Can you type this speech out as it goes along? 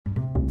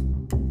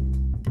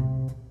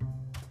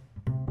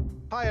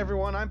Hi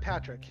everyone, I'm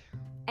Patrick.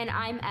 And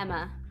I'm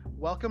Emma.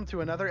 Welcome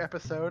to another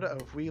episode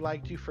of We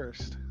Liked You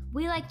First.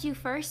 We Liked You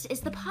First is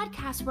the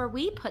podcast where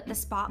we put the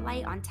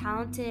spotlight on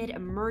talented,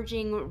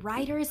 emerging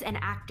writers and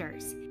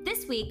actors.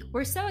 This week,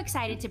 we're so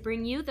excited to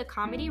bring you the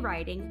comedy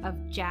writing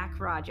of Jack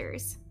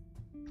Rogers.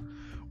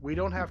 We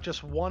don't have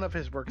just one of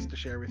his works to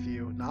share with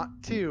you, not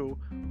two,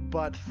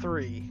 but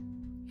three.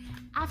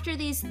 After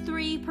these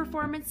three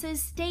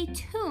performances, stay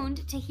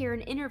tuned to hear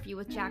an interview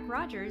with Jack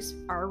Rogers,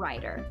 our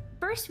writer.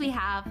 First, we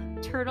have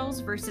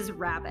Turtles vs.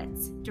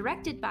 Rabbits,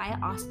 directed by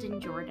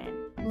Austin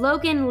Jordan.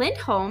 Logan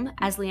Lindholm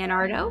as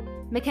Leonardo,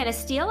 McKenna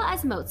Steele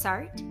as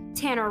Mozart,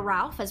 Tanner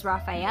Ralph as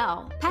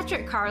Raphael,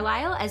 Patrick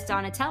Carlisle as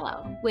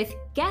Donatello, with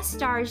guest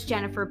stars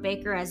Jennifer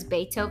Baker as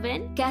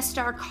Beethoven, guest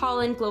star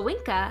Colin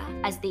Glowinka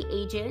as the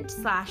agent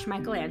 /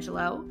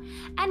 Michelangelo,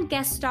 and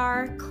guest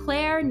star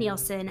Claire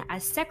Nielsen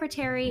as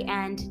secretary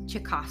and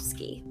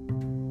Tchaikovsky.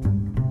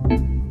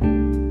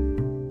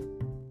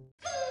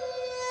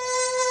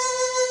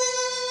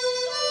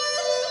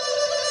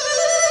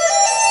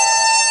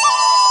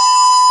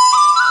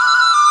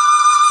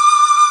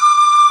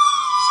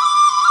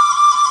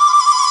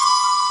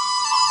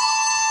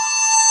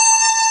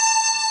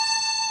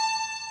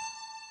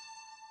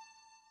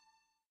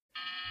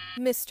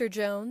 Mr.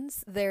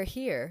 Jones, they're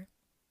here.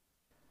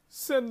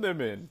 Send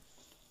them in.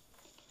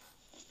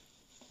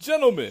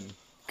 Gentlemen,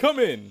 come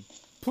in,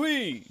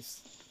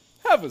 please.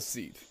 Have a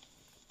seat.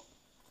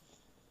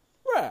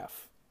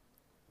 Raph,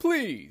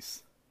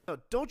 please. No,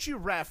 don't you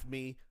raff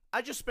me.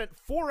 I just spent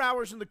 4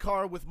 hours in the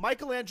car with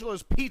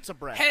Michelangelo's pizza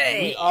bread.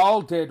 Hey! We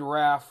all did,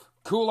 Raph.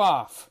 Cool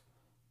off.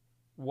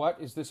 What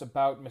is this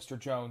about, Mr.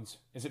 Jones?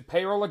 Is it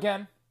payroll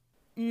again?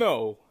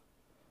 No.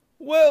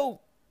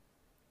 Well,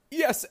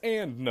 yes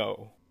and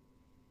no.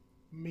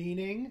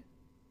 Meaning?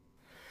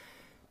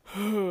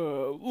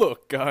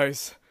 Look,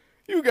 guys.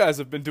 You guys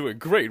have been doing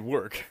great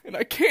work, and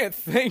I can't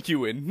thank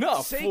you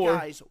enough Say, for...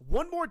 guys,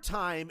 one more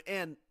time,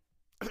 and...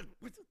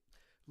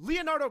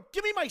 Leonardo,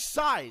 give me my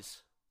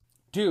size!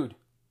 Dude,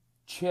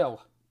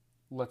 chill.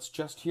 Let's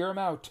just hear him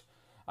out.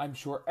 I'm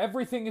sure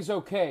everything is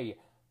okay.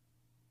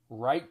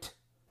 Right?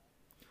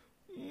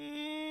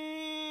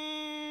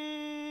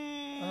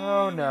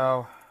 Oh,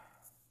 no.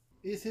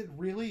 Is it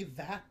really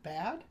that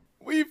bad?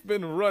 We've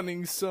been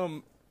running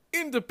some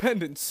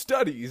independent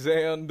studies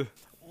and...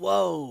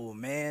 Whoa,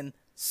 man.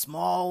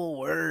 Small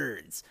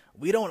words.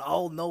 We don't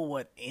all know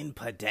what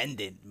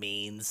impudendent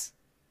means.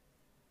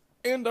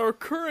 And our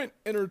current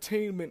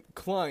entertainment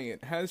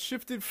client has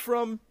shifted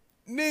from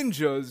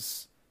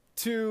ninjas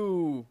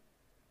to...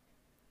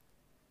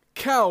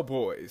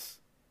 cowboys.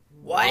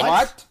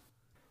 What?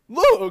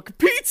 Look,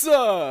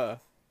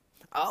 pizza!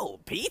 Oh,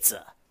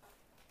 pizza.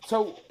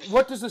 So,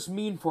 what does this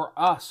mean for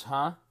us,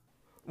 huh?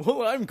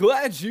 Well, I'm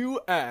glad you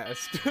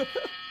asked.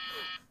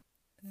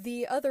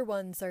 The other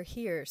ones are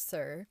here,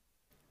 sir.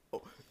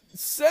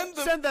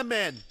 Send them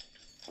in!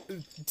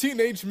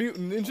 Teenage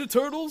Mutant Ninja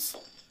Turtles?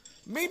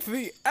 Meet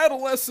the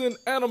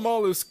adolescent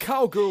Animalist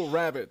Cowgirl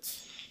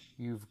Rabbits.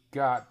 You've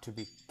got to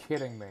be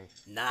kidding me.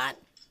 Not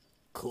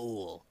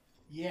cool.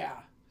 Yeah,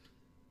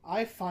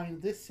 I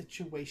find this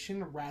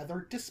situation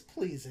rather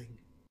displeasing.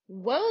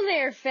 Whoa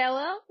there,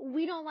 fella.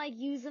 We don't like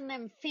using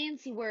them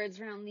fancy words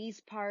around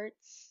these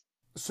parts.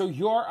 So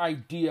your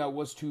idea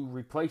was to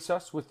replace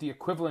us with the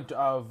equivalent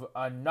of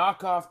a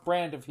knockoff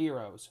brand of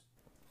heroes.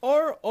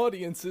 Our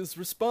audiences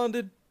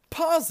responded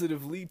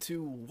positively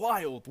to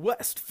Wild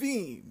West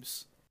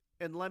themes.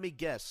 And let me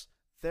guess,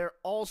 they're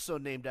also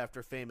named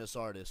after famous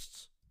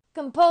artists.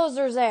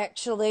 Composers,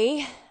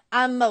 actually.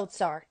 I'm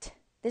Mozart.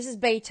 This is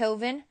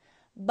Beethoven,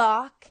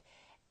 Bach,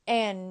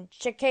 and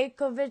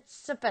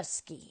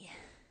Tchaikovsky.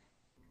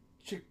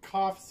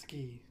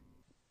 Tchaikovsky.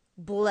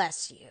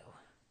 Bless you.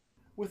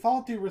 With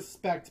all due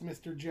respect,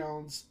 Mr.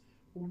 Jones,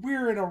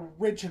 we're an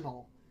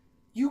original.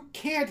 You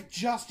can't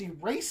just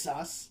erase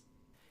us.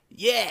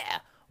 Yeah,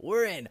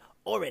 we're an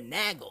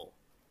Orinagle.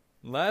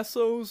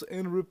 Lassos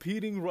and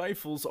repeating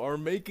rifles are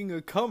making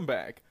a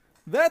comeback.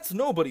 That's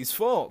nobody's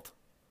fault.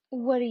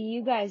 What do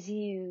you guys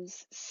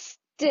use?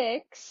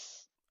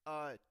 Sticks?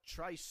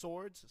 Try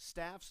swords,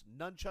 staffs,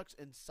 nunchucks,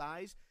 and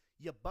size,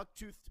 you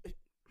bucktooth...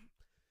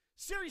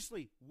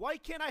 Seriously, why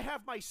can't I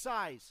have my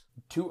size?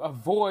 To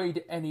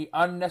avoid any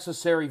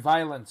unnecessary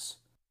violence.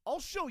 I'll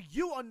show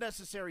you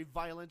unnecessary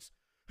violence.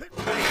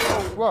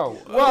 Whoa.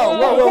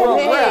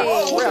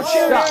 Raph,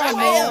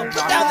 stop.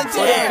 Put down the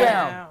Put it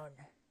down.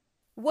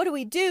 What do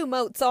we do,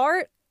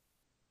 Mozart?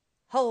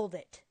 Hold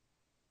it.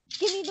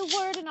 Give me the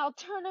word and I'll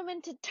turn them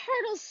into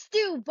turtle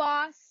stew,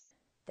 boss.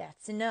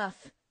 That's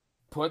enough.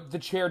 Put the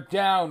chair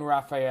down,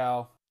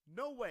 Raphael.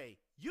 No way.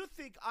 You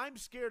think I'm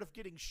scared of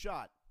getting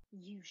shot?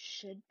 You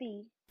should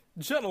be.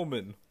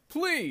 Gentlemen,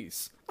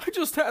 please. I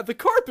just had the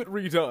carpet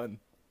redone.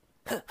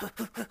 Are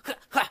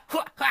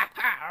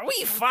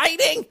we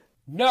fighting?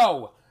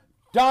 No.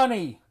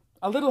 Donnie,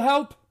 a little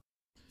help?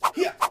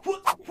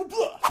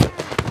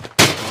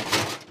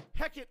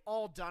 Heck it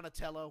all,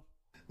 Donatello.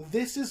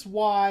 This is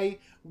why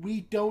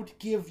we don't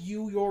give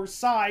you your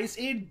size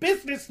in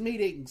business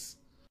meetings.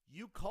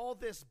 You call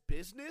this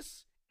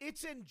business?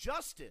 It's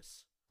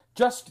injustice.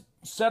 Just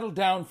settle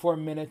down for a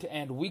minute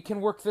and we can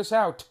work this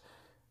out.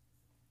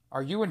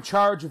 Are you in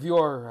charge of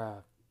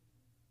your,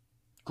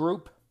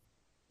 group?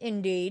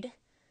 Indeed.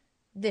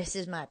 This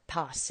is my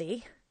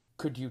posse.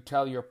 Could you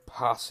tell your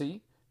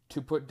posse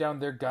to put down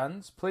their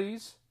guns,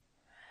 please?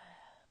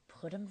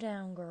 Put 'em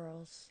down,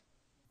 girls.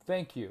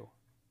 Thank you.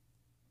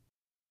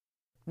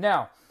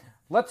 Now,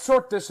 let's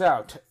sort this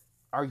out.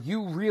 Are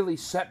you really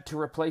set to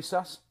replace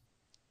us?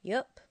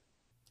 Yup.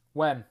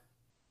 When?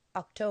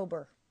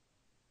 October.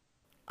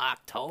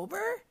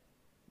 October?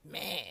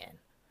 Man,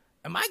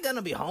 am I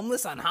gonna be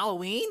homeless on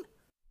Halloween?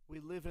 We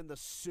live in the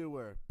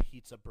sewer,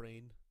 pizza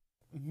brain.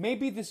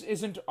 Maybe this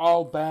isn't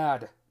all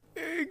bad.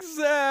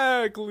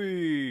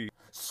 Exactly.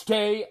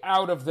 Stay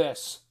out of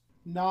this.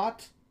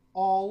 Not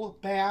all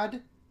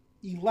bad.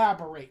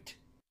 Elaborate.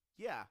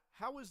 Yeah,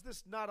 how is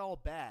this not all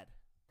bad?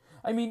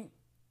 I mean,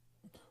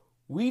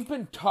 we've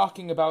been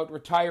talking about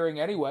retiring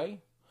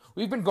anyway.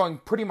 We've been going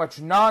pretty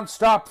much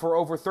non-stop for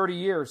over 30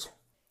 years.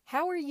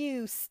 How are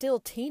you still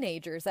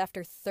teenagers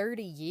after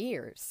 30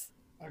 years?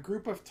 A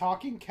group of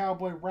talking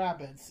cowboy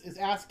rabbits is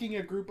asking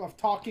a group of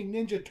talking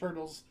ninja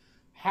turtles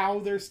how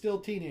they're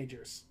still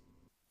teenagers.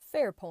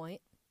 Fair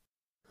point.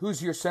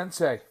 Who's your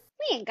sensei?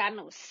 We ain't got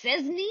no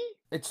Sesney.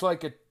 It's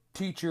like a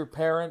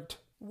teacher-parent.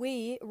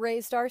 We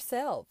raised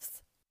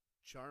ourselves.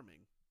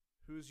 Charming.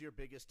 Who's your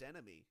biggest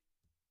enemy?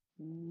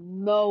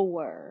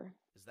 Mower.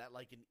 Is that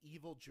like an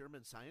evil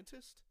German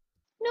scientist?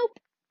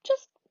 Nope,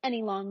 just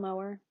any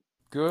lawnmower.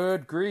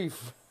 Good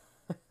grief.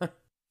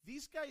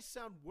 These guys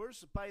sound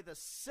worse by the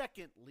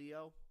second,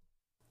 Leo.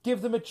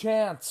 Give them a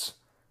chance.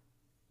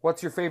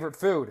 What's your favorite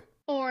food?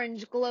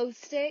 Orange glow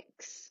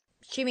sticks.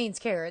 She means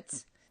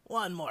carrots.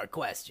 One more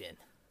question.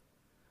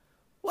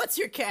 What's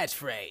your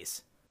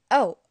catchphrase?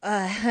 Oh,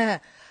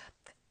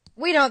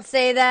 we don't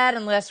say that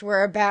unless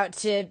we're about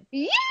to...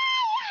 Yeah!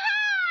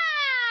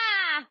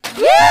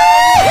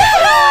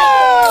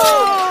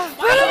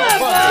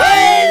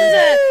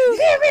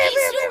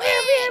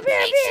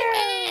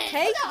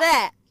 Take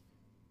that!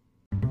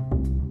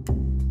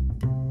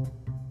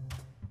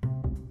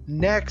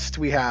 Next,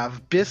 we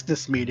have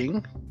Business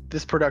Meeting.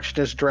 This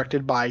production is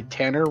directed by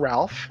Tanner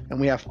Ralph, and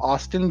we have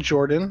Austin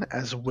Jordan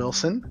as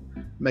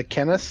Wilson,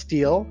 McKenna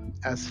Steele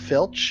as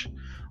Filch,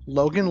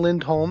 Logan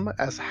Lindholm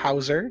as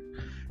Hauser,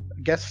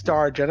 guest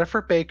star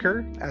Jennifer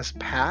Baker as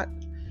Pat,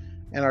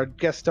 and our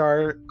guest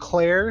star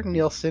Claire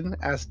Nielsen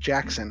as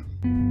Jackson.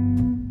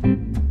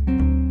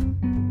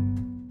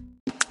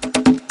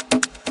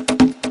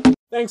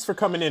 Thanks for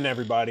coming in,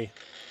 everybody.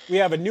 We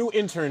have a new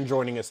intern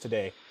joining us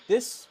today.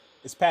 This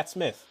is Pat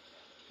Smith.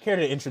 Care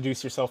to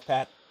introduce yourself,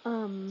 Pat?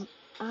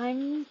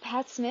 I'm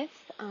Pat Smith.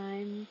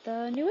 I'm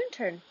the new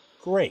intern.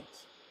 Great.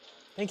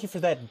 Thank you for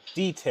that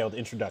detailed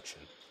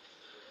introduction.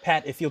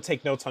 Pat, if you'll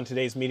take notes on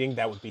today's meeting,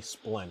 that would be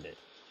splendid.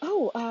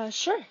 Oh,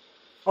 sure.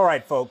 All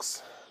right,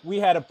 folks. We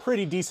had a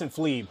pretty decent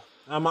fleeb.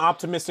 I'm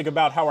optimistic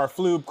about how our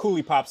floob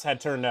Coolie Pops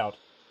had turned out.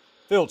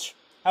 Filch,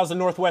 how's the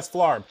Northwest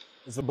Flarb?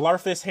 Is the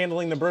Blarfus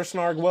handling the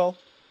Bursnarg well?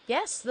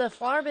 Yes, the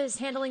Flarb is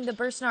handling the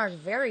Bursnarg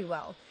very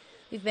well.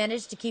 We've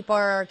managed to keep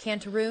our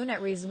Cantaroon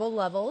at reasonable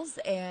levels,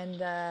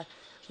 and,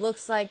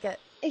 looks like...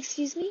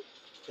 Excuse me?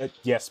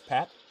 Yes,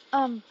 Pat?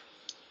 I'm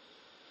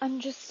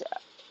just...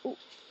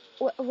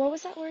 what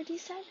was that word you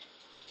said?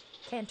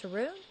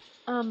 Cantaroon?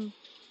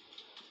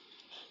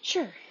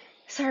 Sure.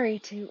 Sorry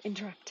to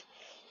interrupt.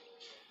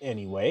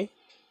 Anyway,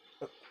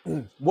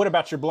 what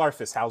about your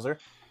Blarfus, Hauser?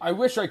 I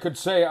wish I could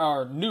say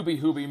our newbie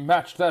hoobie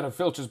matched that of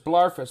Filch's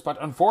Blarfus, but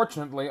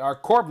unfortunately our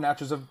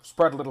Corbnatches have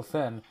spread a little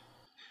thin.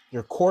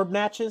 Your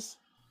Corbnatches?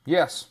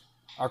 Yes,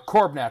 our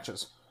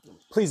Corbnatches.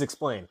 Please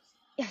explain.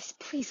 Yes,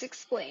 please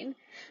explain.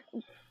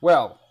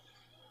 Well,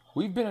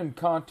 we've been in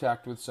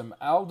contact with some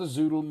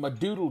Aldazoodle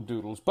Madoodle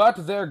Doodles,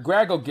 but their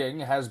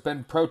Graggleging has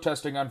been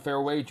protesting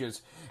unfair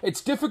wages.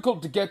 It's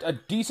difficult to get a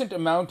decent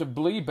amount of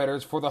blee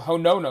betters for the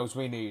Hononos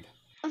we need.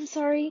 I'm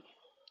sorry.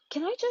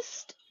 Can I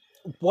just...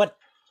 What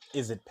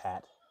is it,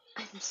 Pat?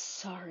 I'm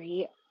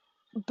sorry,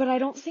 but I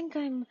don't think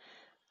I'm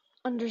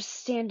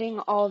understanding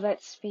all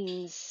that's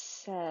being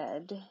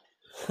said.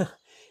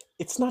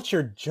 It's not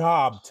your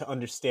job to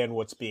understand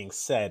what's being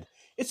said.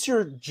 It's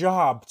your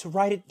job to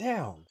write it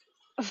down.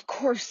 Of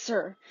course,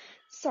 sir.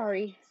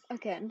 Sorry,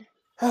 again.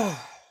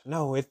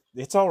 No,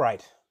 it's all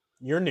right.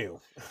 You're new.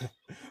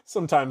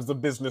 Sometimes the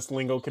business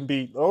lingo can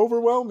be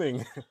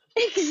overwhelming.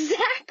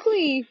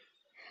 Exactly!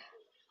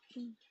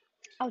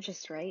 I'll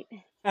just write.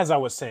 As I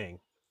was saying,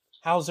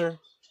 Hauser,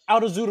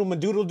 Aldazoodle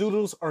Madoodle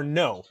Doodles or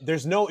no,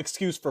 there's no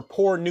excuse for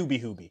poor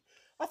newbie hoobie.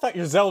 I thought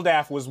your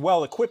Zeldaf was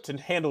well equipped to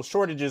handle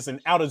shortages in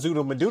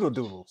Aldazoodle Madoodle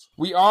Doodles.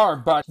 We are,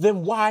 but...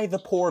 Then why the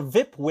poor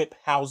Vip Whip,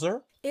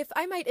 Hauser? If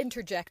I might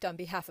interject on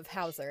behalf of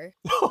Hauser.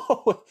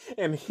 Oh,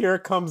 and here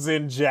comes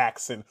in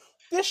Jackson.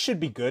 This should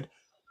be good.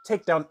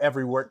 Take down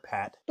every word,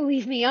 Pat.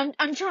 Believe me,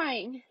 I'm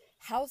trying.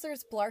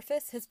 Hauser's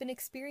Blarfus has been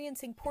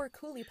experiencing poor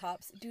Coolie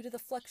Pops due to the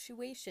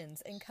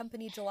fluctuations in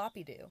company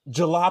Jalopy-Doo.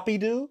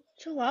 Jalopy-Doo?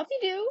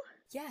 Jalopy-Doo?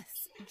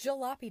 Yes,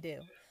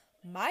 Jalopy-Doo.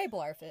 My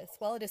Blarfus,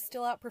 while it is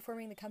still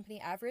outperforming the company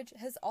average,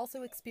 has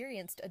also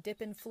experienced a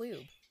dip in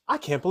flube. I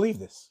can't believe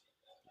this.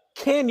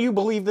 Can you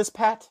believe this,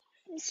 Pat?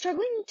 I'm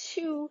struggling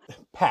to...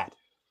 Pat,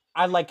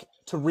 I'd like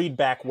to read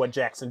back what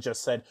Jackson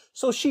just said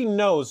so she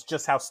knows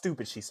just how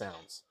stupid she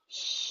sounds.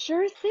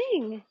 Sure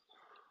thing.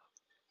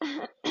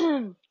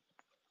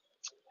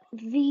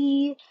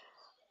 The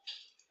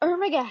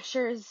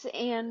Ermagashers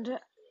and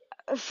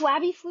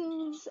Flabby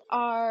Flues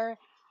are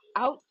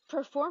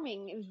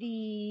outperforming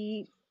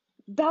the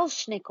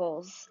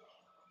Belschnickels.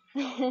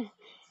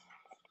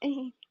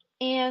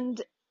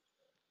 And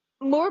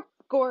more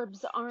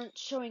Gorbs aren't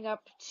showing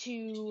up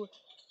to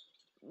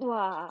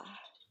blah.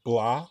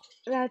 Blah?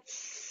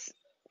 That's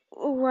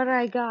what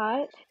I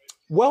got.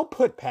 Well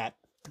put, Pat.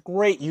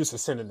 Great use of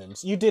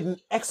synonyms. You did an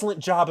excellent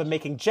job of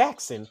making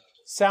Jackson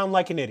sound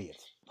like an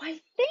idiot. Why,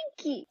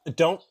 thank you.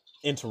 Don't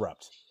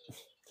interrupt.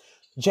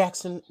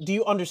 Jackson, do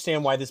you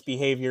understand why this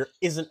behavior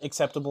isn't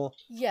acceptable?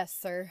 Yes,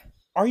 sir.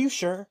 Are you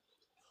sure?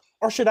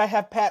 Or should I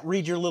have Pat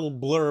read your little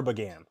blurb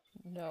again?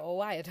 No,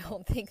 I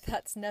don't think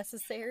that's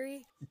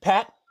necessary.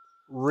 Pat,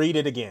 read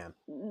it again.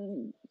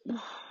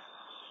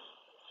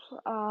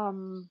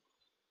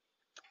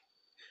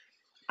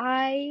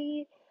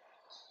 I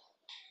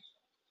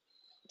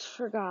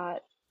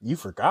forgot. You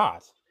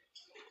forgot?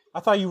 I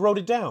thought you wrote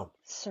it down.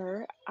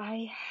 Sir,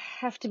 I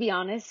have to be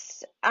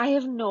honest. I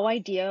have no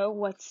idea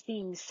what's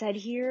being said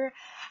here.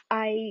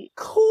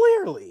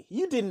 Clearly,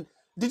 you didn't.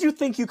 Did you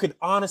think you could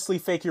honestly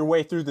fake your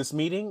way through this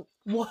meeting?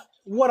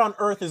 What on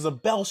earth is a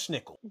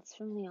Belschnickel? It's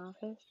from the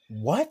office.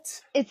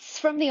 What? It's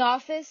from the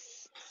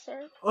office,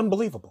 sir.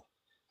 Unbelievable.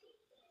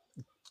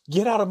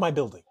 Get out of my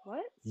building.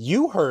 What?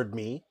 You heard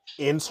me.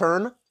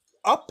 Intern,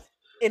 up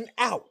and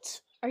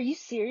out. Are you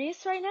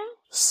serious right now?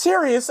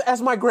 Serious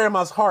as my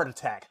grandma's heart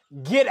attack.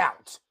 Get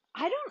out.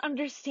 I don't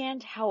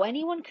understand how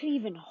anyone could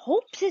even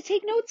hope to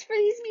take notes for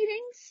these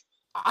meetings.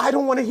 I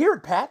don't want to hear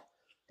it, Pat.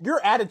 Your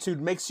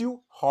attitude makes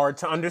you hard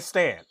to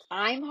understand.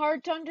 I'm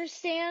hard to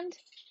understand?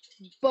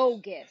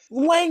 Bogus.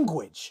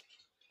 Language.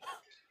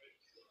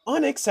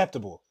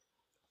 Unacceptable.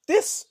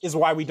 This is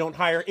why we don't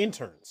hire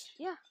interns.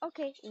 Yeah,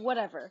 okay,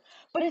 whatever.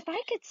 But if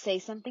I could say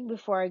something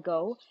before I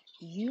go,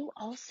 you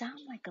all sound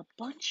like a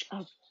bunch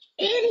of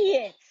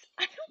idiots.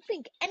 I don't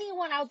think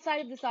anyone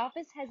outside of this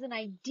office has an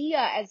idea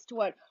as to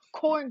what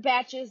corn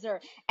batches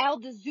or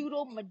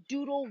aldazoodle,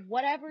 madoodle,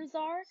 whatevers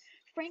are.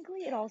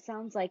 Frankly, it all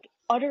sounds like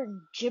utter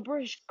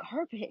gibberish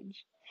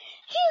garbage.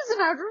 Here's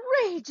an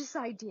outrageous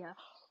idea.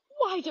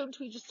 Why don't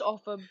we just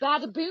offer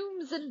bada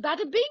booms and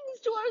bada bings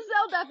to our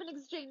Zeldaff in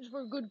exchange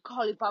for good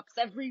collipops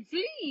every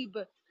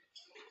fleeb?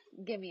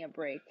 Give me a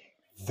break.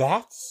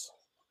 That's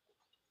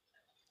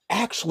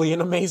actually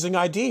an amazing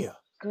idea.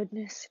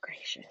 Goodness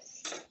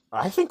gracious.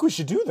 I think we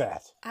should do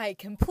that. I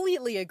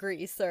completely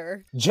agree,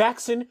 sir.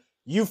 Jackson,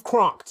 you've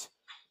cronked.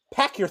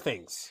 Pack your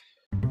things.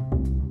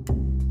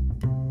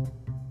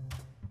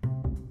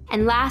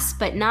 And last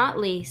but not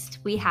least,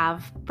 we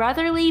have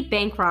Brotherly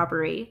Bank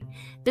Robbery.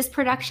 This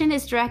production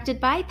is directed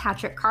by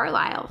Patrick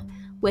Carlisle,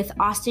 with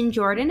Austin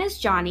Jordan as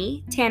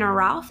Johnny, Tanner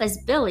Ralph as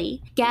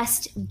Billy,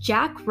 guest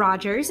Jack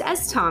Rogers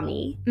as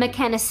Tommy,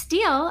 McKenna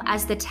Steele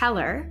as the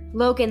teller,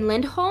 Logan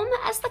Lindholm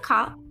as the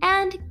cop,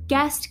 and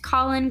guest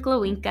Colin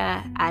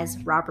Glowinka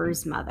as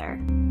Robber's mother.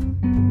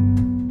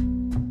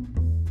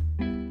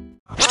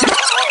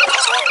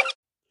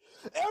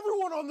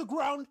 Everyone on the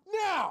ground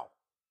now!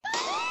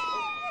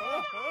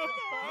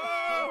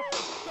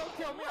 Don't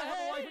kill me, I have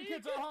a wife and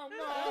kids at home,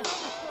 no!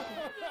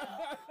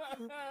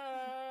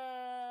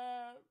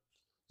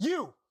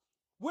 You!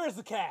 Where's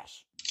the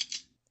cash?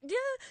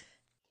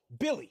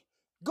 Billy,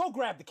 go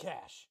grab the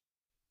cash.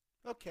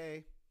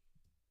 Okay.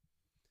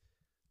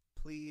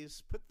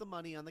 Please put the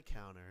money on the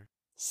counter.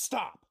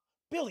 Stop.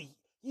 Billy,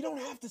 you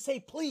don't have to say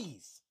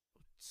please.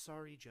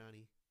 Sorry,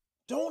 Johnny.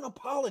 Don't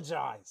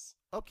apologize.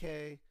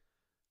 Okay.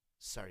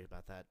 Sorry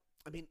about that.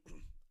 I mean,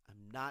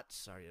 I'm not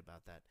sorry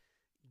about that.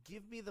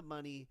 Give me the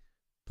money,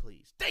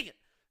 please. Dang it!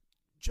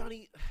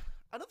 Johnny,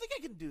 I don't think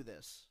I can do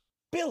this.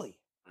 Billy,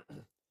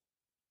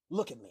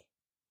 look at me.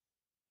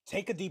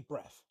 Take a deep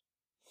breath.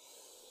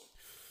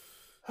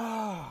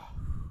 Now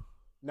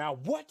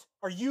what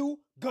are you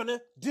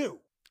gonna do?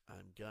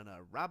 I'm gonna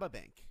rob a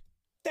bank.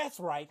 That's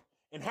right.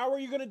 And how are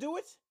you gonna do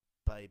it?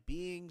 By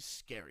being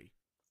scary.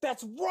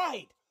 That's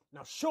right.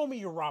 Now show me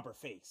your robber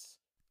face.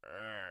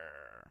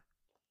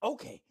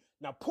 Okay,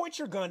 now point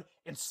your gun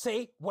and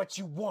say what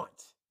you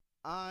want.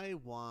 I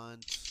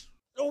want...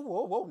 Oh,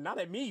 whoa, not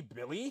at me,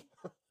 Billy.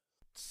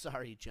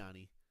 Sorry,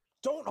 Johnny.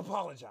 Don't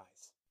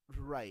apologize.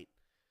 Right.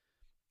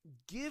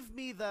 Give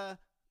me the...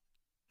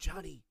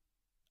 Johnny,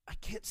 I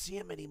can't see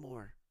him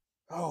anymore.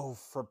 Oh,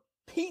 for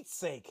Pete's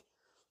sake.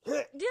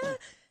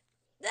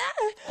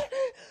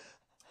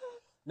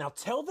 Now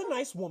tell the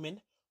nice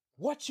woman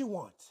what you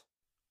want.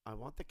 I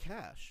want the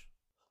cash.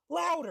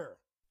 Louder.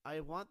 I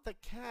want the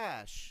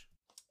cash.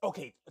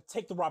 Okay,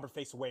 take the robber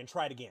face away and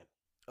try it again.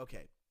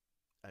 Okay.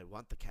 I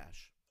want the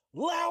cash.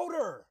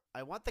 Louder.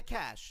 I want the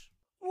cash.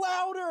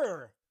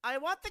 Louder. I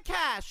want the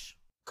cash.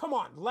 Come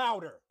on,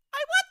 louder. I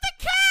want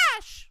the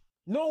cash.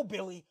 No,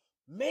 Billy.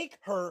 Make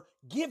her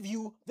give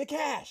you the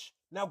cash.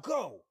 Now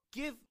go.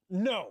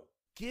 No.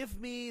 Give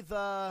me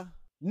the...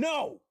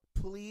 No.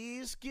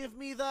 Please give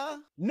me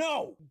the...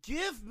 No.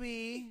 Give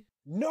me...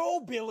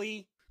 No,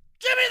 Billy.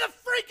 Give me the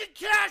freaking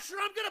cash or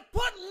I'm gonna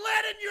put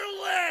lead in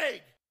your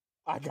leg!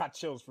 I got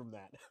chills from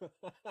that.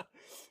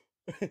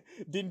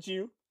 Didn't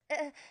you?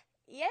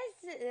 Yes,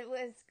 it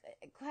was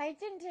quite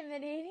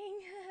intimidating.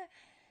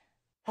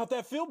 How'd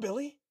that feel,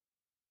 Billy?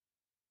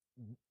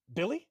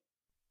 Billy?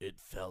 It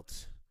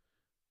felt...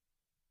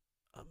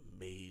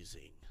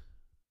 amazing.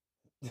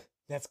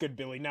 That's good,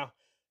 Billy. Now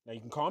you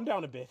can calm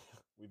down a bit.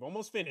 We've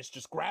almost finished.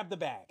 Just grab the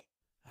bag.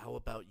 How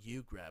about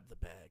you grab the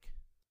bag?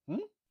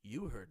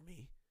 You heard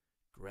me.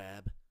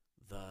 Grab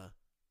the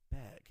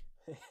bag.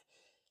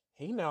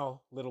 Hey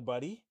now, little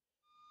buddy.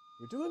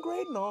 You're doing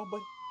great and all, but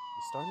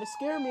you're starting to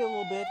scare me a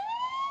little bit.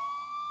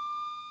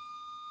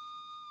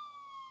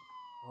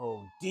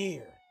 Oh,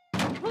 dear.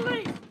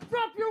 Police!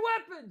 Drop your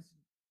weapons!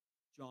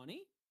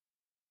 Johnny?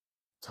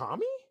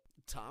 Tommy?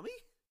 Tommy?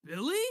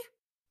 Billy?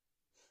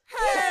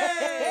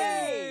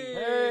 Hey!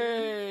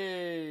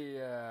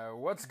 Hey!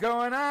 What's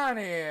going on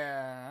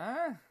here,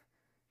 huh?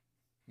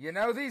 You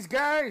know these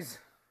guys?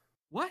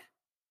 What?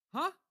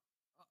 Huh?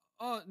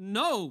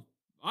 No.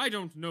 I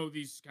don't know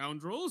these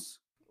scoundrels.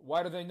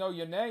 Why do they know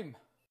your name?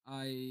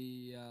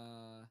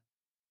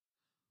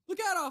 Look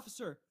out,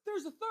 officer!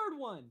 There's a third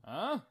one!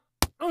 Huh?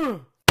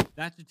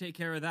 That should take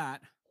care of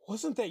that.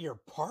 Wasn't that your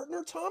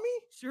partner, Tommy?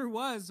 Sure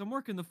was. I'm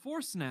working the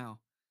force now.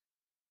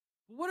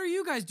 What are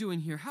you guys doing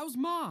here? How's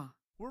Ma?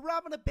 We're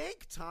robbing a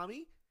bank,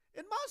 Tommy.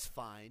 And Ma's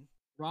fine.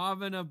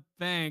 Robbing a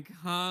bank,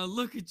 huh?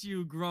 Look at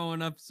you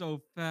growing up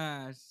so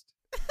fast.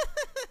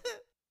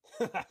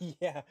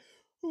 Yeah,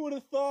 who would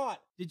have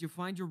thought? Did you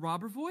find your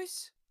robber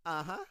voice?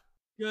 Uh-huh.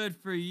 Good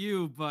for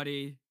you,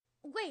 buddy.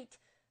 Wait,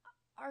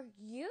 are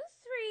you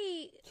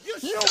three... You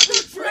shut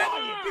your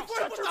trap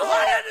before I put the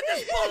hot end of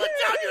this bullet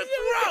down your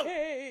throat!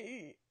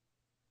 Hey.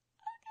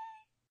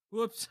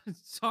 Whoops,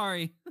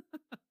 sorry.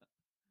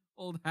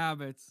 Old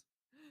habits.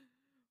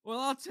 Well,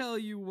 I'll tell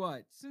you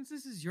what. Since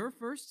this is your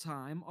first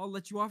time, I'll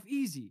let you off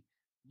easy.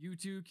 You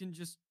two can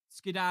just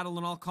skedaddle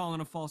and I'll call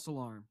in a false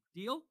alarm.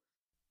 Deal?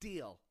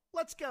 Deal.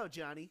 Let's go,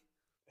 Johnny.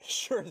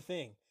 Sure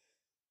thing.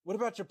 What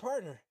about your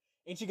partner?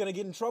 Ain't you gonna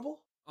get in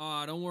trouble?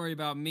 Aw, don't worry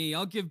about me.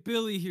 I'll give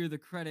Billy here the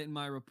credit in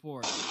my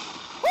report.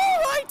 All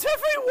right,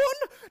 everyone,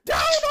 down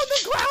on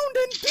the ground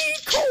and be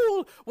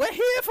cool. We're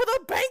here for the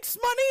bank's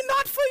money,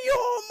 not for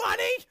your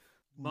money.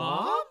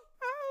 Mom?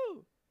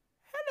 Oh,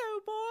 hello,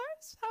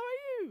 boys. How are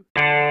you?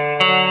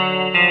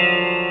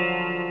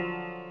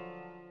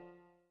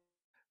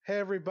 Hey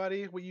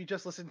everybody, what you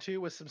just listened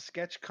to was some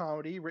sketch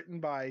comedy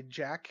written by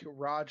Jack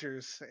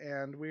Rogers,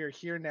 and we are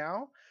here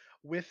now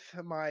with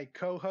my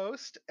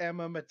co-host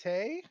Emma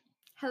Matei.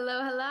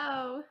 Hello,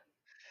 hello.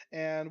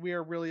 And we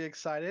are really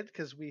excited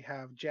because we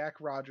have Jack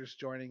Rogers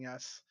joining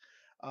us.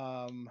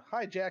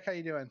 Hi Jack, how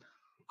you doing?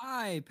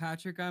 Hi,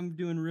 Patrick. I'm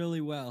doing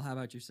really well. How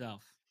about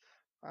yourself?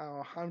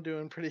 Oh, I'm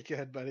doing pretty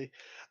good, buddy.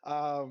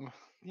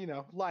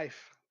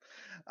 Life.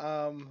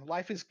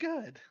 Life is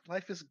good.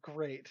 Life is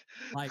great.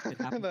 Life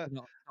that happens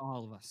to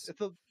all of us.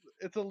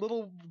 It's a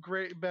little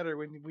great better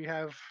when we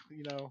have,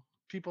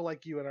 people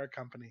like you in our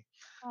company.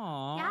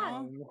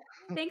 Aww. Yeah.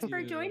 Thanks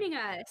for joining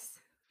us.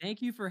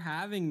 Thank you for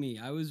having me.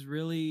 I was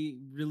really,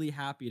 really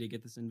happy to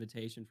get this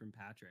invitation from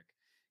Patrick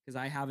because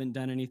I haven't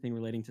done anything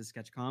relating to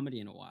sketch comedy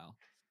in a while.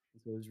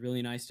 So it was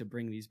really nice to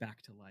bring these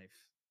back to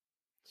life.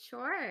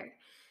 Sure.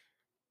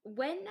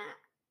 When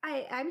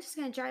I'm just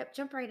going to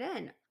jump right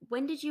in.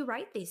 When did you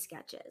write these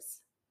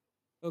sketches?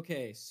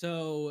 Okay,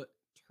 so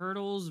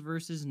Turtles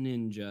versus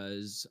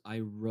Ninjas, I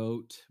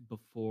wrote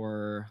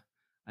before,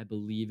 I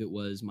believe it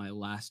was my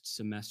last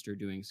semester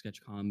doing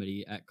sketch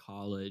comedy at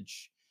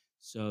college.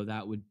 So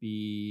that would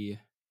be,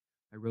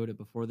 I wrote it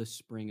before the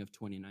spring of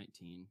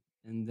 2019.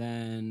 And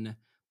then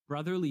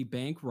Brotherly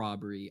Bank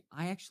Robbery,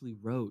 I actually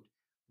wrote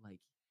like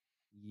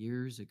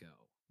years ago,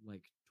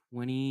 like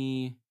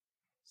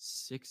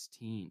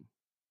 2016.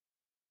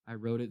 I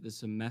wrote it the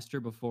semester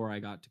before I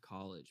got to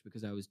college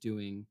because I was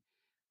doing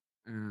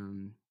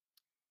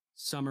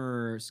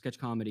summer sketch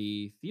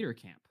comedy theater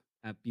camp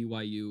at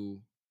BYU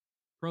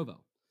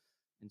Provo.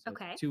 And so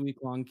Okay. it's a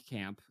 2-week-long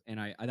camp,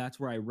 and I that's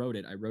where I wrote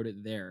it. I wrote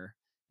it there.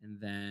 And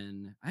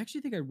then I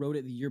actually think I wrote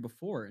it the year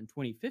before in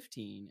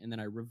 2015, and then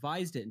I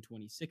revised it in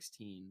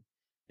 2016.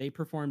 They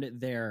performed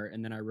it there,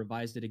 and then I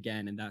revised it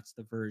again, and that's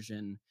the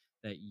version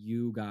that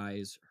you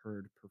guys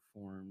heard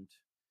performed.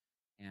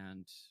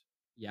 And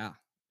yeah.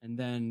 And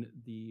then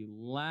the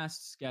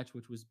last sketch,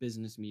 which was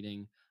Business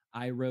Meeting,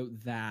 I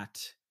wrote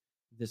that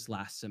this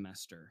last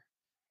semester.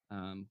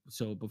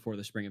 So before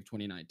the spring of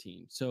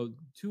 2019. So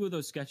 2 of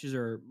those sketches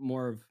are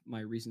more of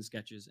my recent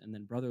sketches, and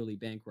then Brotherly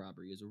Bank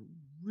Robbery is a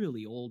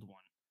really old one.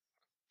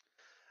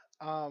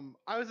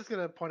 I was just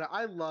going to point out,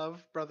 I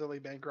love Brotherly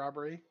Bank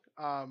Robbery.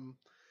 And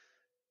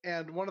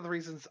one of the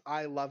reasons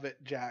I love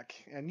it, Jack,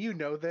 and you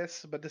know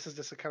this, but this is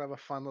just a kind of a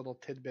fun little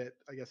tidbit,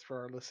 I guess, for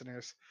our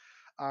listeners.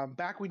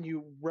 back when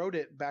you wrote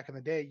it back in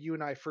the day, you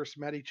and I first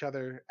met each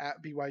other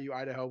at BYU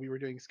Idaho. We were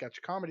doing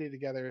sketch comedy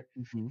together,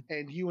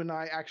 and you and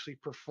I actually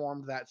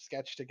performed that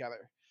sketch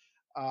together,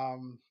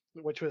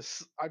 which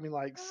was, I mean,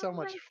 like so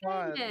much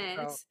fun.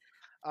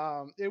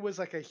 So, it was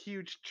like a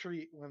huge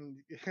treat when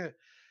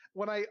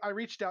when I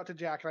reached out to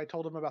Jack and I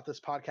told him about this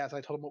podcast.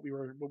 I told him what we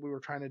were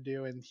trying to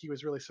do, and he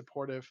was really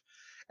supportive.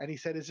 And he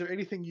said, "Is there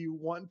anything you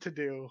want to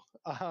do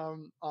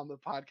on the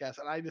podcast?"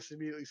 And I just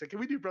immediately said, "Can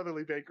we do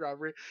Brotherly Bank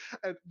Robbery?"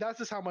 And that's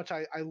just how much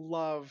I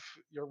love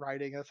your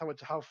writing. That's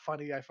how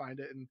funny I find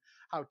it, and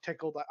how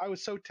tickled I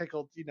was. So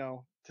tickled,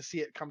 to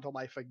see it come to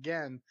life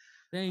again.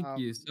 Thank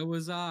you. So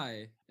was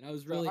I. And I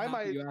was so really I happy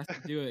might- you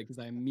asked to do it because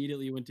I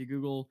immediately went to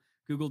Google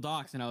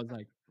Docs and I was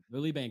like,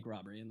 Lily Bank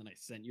Robbery, and then I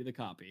sent you the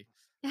copy.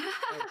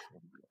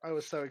 I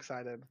was so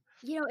excited.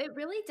 It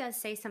really does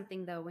say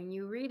something though when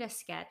you read a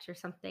sketch or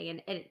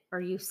something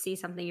or you see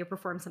something, you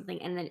perform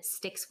something, and then it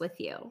sticks with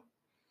you.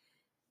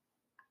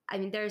 I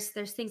mean, there's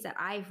things that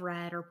I've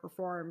read or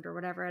performed or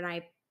whatever,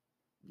 and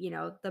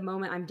the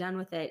moment I'm done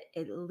with it,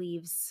 it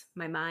leaves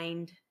my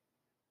mind.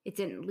 It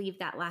didn't leave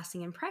that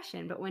lasting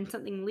impression, but when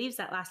something leaves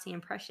that lasting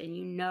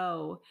impression,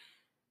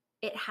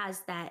 it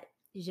has that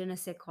je ne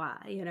sais quoi,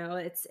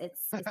 it's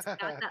got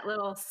that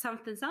little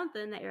something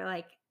that you're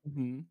like,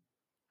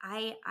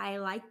 I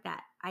like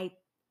that.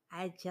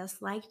 I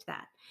just liked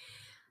that.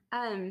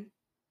 And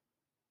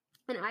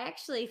I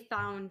actually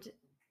found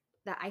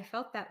that I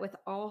felt that with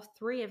all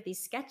three of these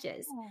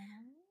sketches.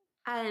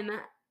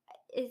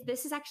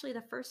 This is actually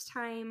the first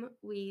time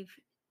we've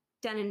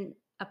done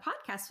a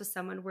podcast with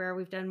someone where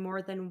we've done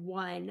more than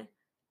one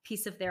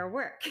piece of their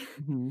work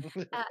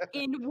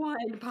in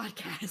one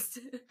podcast.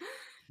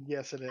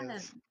 Yes, it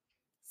is.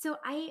 So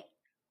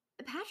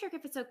Patrick,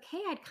 if it's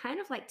okay, I'd kind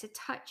of like to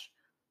touch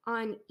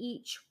on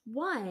each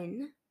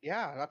one.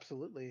 Yeah,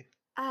 absolutely.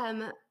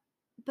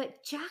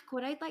 But Jack,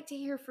 what I'd like to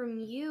hear from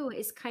you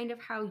is kind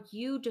of how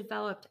you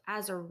developed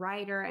as a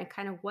writer and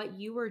kind of what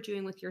you were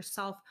doing with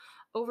yourself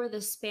over the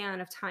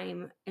span of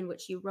time in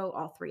which you wrote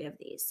all three of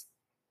these.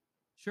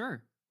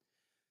 Sure.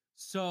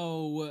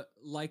 So,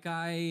 like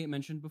I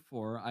mentioned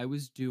before, I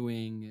was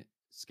doing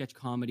sketch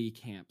comedy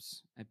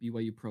camps at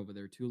BYU Provo.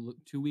 They're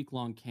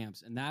 2-week-long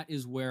camps, and that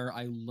is where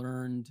I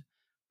learned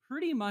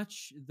pretty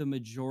much the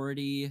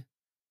majority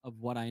of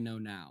what I know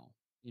now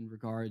in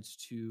regards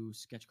to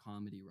sketch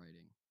comedy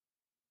writing.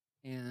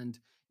 And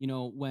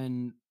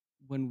when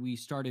we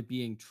started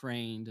being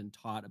trained and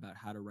taught about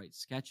how to write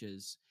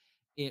sketches,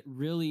 it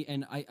really,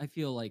 and I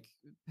feel like,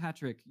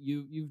 Patrick,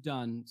 you've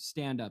done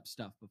stand-up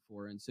stuff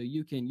before, and so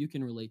you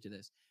can relate to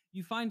this.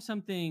 You find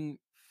something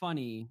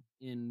funny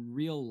in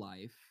real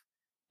life,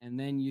 and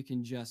then you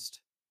can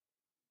just,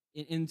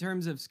 in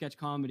terms of sketch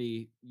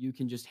comedy, you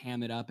can just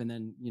ham it up, and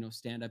then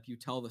stand up, you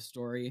tell the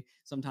story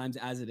sometimes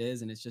as it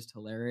is, and it's just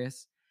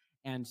hilarious.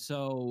 And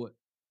so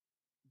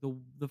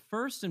the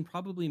first and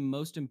probably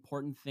most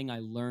important thing I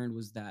learned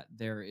was that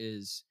there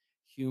is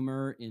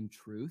humor in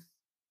truth.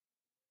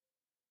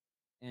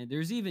 And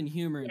there's even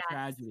humor in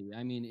tragedy.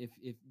 I mean,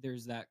 if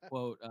there's that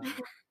quote,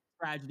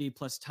 tragedy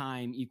plus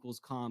time equals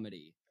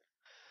comedy.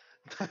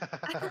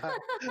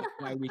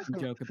 Why we can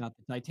joke about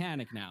the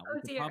Titanic now.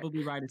 We could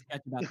probably write a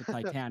sketch about the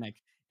Titanic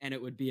and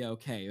it would be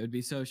okay. It would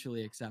be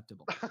socially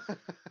acceptable.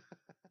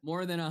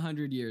 More than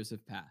 100 years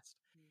have passed.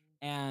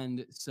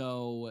 And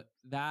so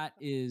that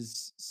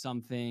is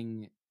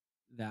something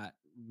that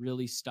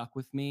really stuck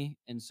with me.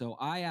 And so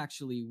I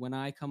actually, when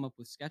I come up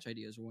with sketch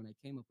ideas, or when I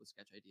came up with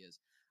sketch ideas,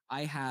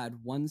 I had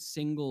one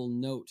single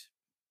note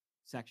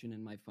section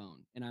in my phone,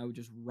 and I would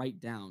just write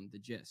down the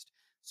gist.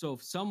 So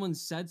if someone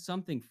said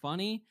something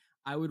funny,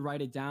 I would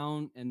write it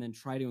down and then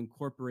try to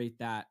incorporate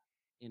that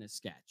in a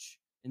sketch.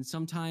 And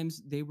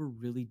sometimes they were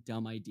really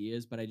dumb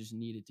ideas, but I just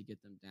needed to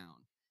get them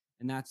down.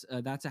 And that's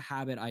a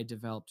habit I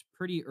developed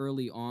pretty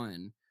early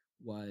on,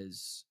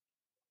 was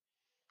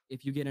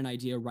if you get an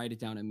idea, write it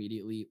down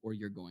immediately or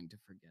you're going to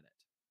forget it.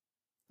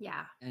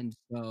 Yeah. And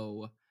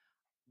so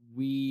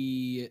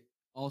we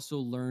also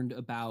learned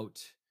about,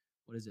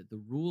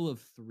 the rule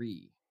of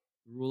three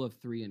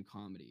in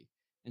comedy.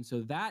 And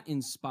so that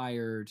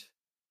inspired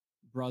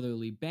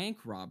Brotherly Bank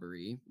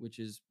Robbery, which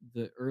is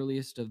the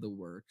earliest of the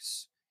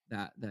works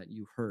that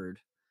you heard,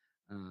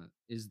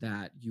 is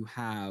that you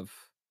have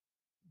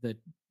the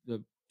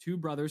two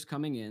brothers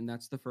coming in.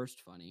 That's the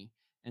first funny.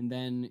 And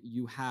then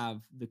you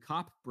have the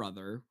cop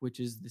brother, which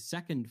is the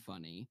second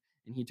funny.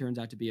 And he turns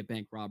out to be a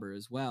bank robber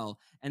as well.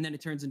 And then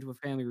it turns into a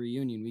family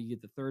reunion. We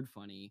get the third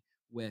funny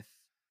with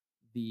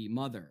the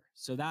mother.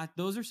 So that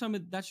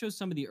shows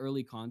some of the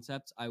early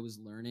concepts I was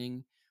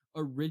learning.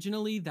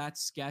 Originally, that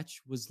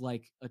sketch was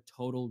like a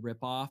total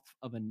ripoff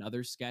of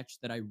another sketch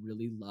that I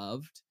really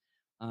loved.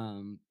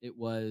 It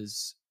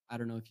was, I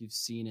don't know if you've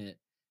seen it,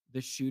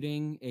 The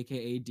Shooting,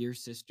 aka Dear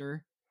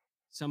Sister.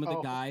 Some of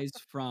the guys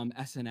from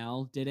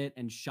SNL did it,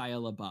 and Shia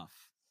LaBeouf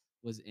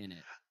was in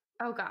it.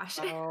 Oh gosh.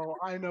 Oh,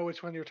 I know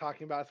which one you're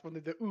talking about. It's when they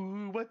do,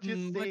 ooh, what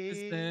you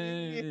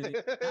say?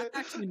 That's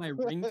actually my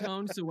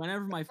ringtone. So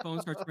whenever my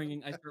phone starts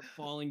ringing, I start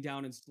falling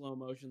down in slow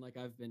motion like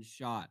I've been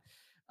shot.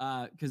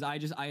 because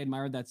I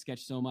admired that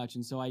sketch so much,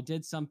 and so I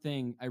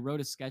wrote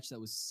a sketch that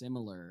was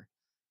similar,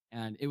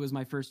 and it was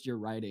my first year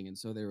writing, and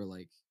so they were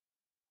like,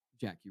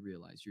 Jack, you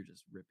realize you're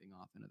just ripping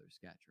off another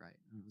sketch, right?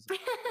 And I was like,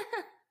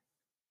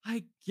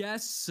 I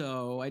guess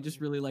so. I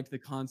just really liked the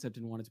concept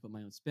and wanted to put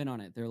my own spin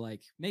on it. They're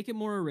like, make it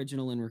more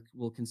original and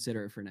we'll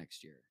consider it for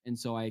next year. And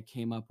so I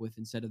came up with,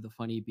 instead of the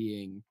funny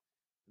being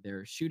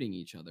they're shooting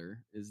each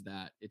other, is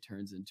that it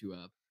turns into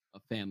a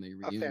family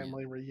reunion. A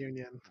family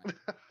reunion.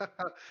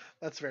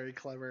 That's very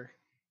clever.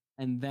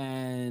 And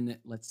then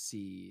let's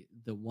see,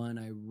 the one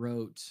I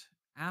wrote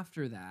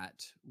after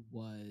that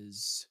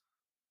was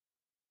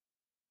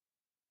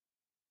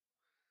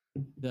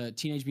the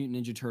Teenage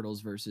Mutant Ninja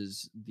Turtles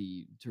versus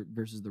the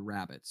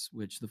rabbits,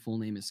 which the full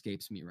name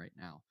escapes me right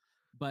now.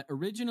 But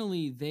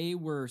originally they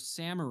were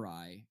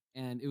samurai,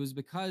 and it was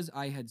because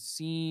I had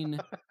seen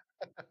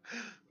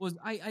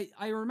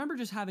I remember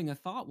just having a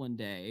thought one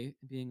day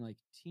and being like,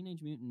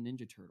 Teenage Mutant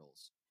Ninja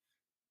Turtles,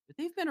 but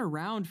they've been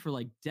around for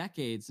like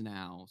decades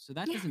now, so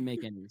that doesn't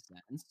make any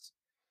sense.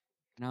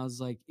 And I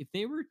was like, if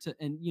they were to,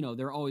 and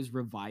they're always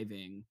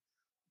reviving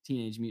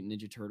Teenage Mutant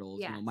Ninja Turtles.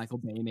 Yes. Michael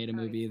Bay made a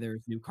movie. yeah.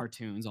 There's new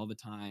cartoons all the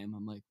time.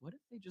 I'm like, what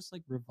if they just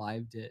like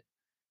revived it,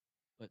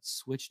 but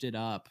switched it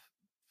up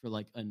for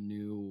like a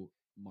new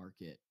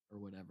market or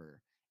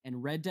whatever?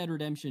 And Red Dead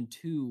Redemption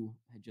 2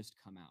 had just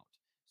come out.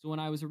 So when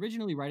I was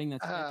originally writing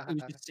that sketch, it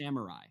was just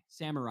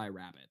samurai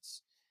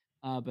rabbits.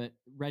 But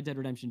Red Dead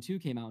Redemption 2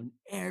 came out and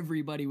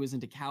everybody was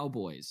into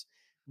cowboys.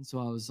 And so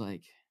I was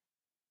like,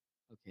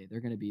 okay,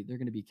 they're gonna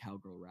be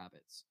cowgirl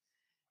rabbits.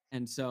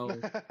 And so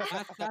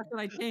that's what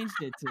I changed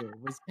it to,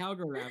 was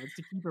cowgirl rabbits,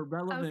 to keep it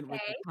relevant with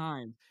the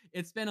times.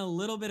 It's been a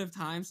little bit of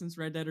time since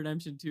Red Dead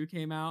Redemption 2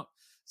 came out,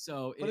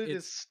 so but it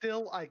is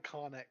still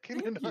iconic.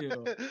 Thank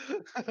you.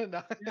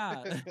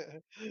 Yeah.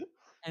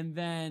 And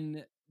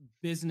then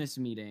Business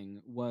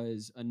Meeting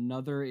was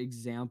another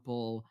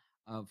example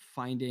of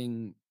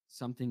finding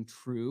something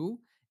true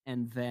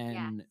and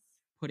then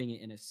putting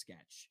it in a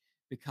sketch,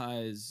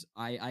 because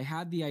I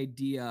had the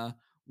idea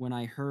when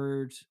I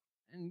heard,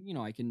 and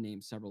I can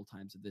name several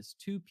times of this,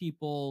 two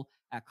people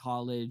at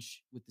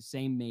college with the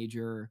same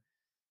major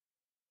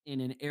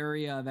in an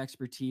area of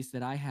expertise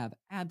that I have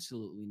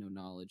absolutely no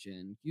knowledge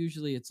in.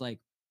 Usually it's like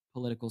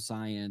political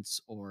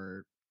science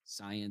or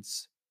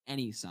science,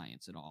 any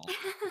science at all.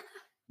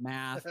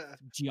 Math,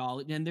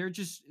 geology, and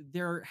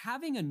they're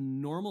having a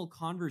normal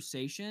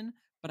conversation,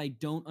 but I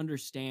don't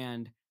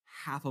understand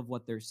half of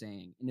what they're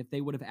saying. And if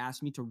they would have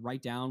asked me to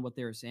write down what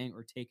they were saying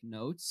or take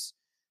notes,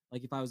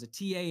 like if I was a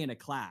TA in a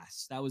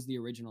class, that was the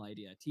original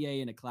idea. TA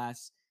in a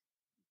class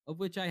of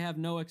which I have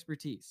no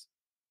expertise.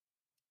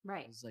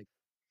 Right. I was like,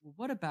 well,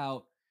 what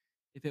about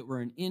if it were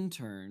an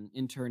intern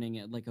interning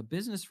at like a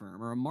business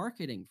firm or a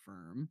marketing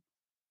firm,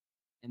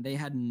 and they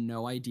had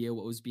no idea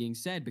what was being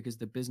said, because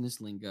the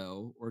business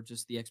lingo or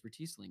just the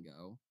expertise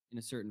lingo in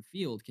a certain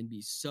field can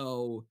be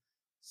so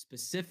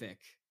specific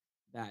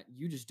that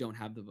you just don't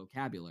have the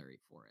vocabulary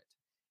for it.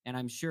 And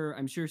I'm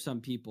sure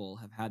some people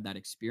have had that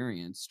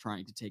experience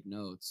trying to take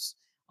notes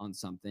on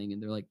something,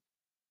 and they're like,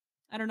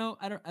 I don't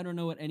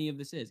know what any of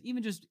this is.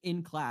 Even just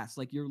in class,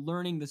 like you're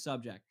learning the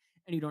subject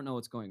and you don't know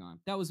what's going on.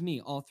 That was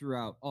me all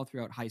throughout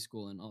high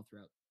school and all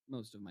throughout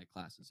most of my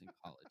classes in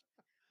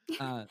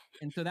college.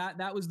 And so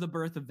that was the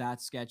birth of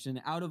that sketch.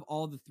 And out of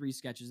all the three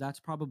sketches, that's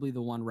probably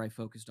the one where I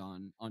focused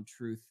on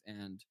truth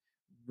and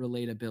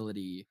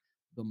relatability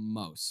the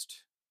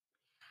most.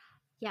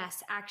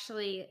 Yes,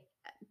 actually,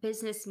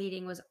 Business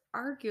Meeting was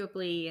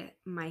arguably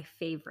my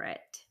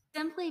favorite,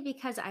 simply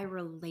because I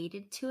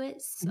related to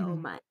it so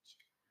much.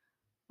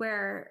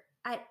 Where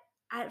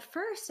at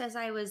first, as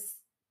I was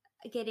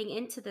getting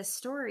into the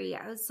story,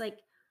 I was like,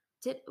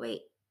 did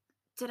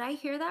I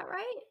hear that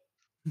right?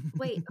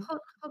 Wait,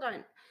 hold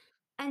on.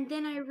 And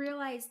then I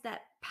realized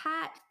that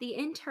Pat, the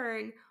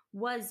intern,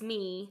 was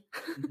me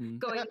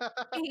going,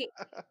 hey,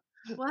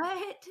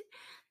 what?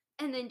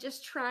 And then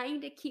just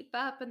trying to keep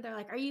up. And they're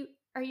like, are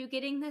you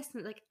getting this?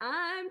 And like,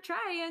 I'm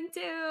trying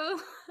to.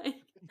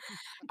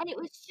 And it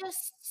was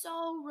just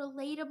so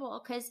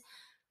relatable, because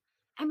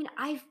I mean,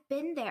 I've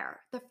been there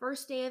the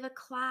first day of a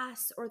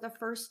class or the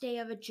first day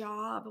of a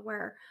job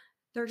where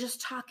they're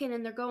just talking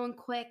and they're going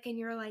quick, and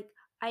you're like,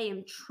 I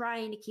am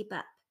trying to keep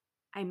up.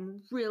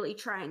 I'm really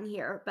trying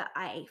here, but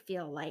I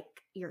feel like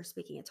you're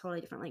speaking a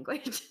totally different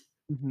language.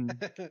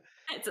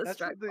 It's a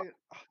struggle.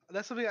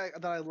 That's something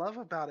that I love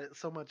about it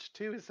so much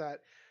too, is that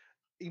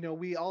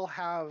we all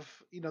have,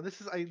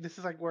 this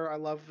is like where I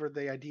love for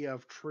the idea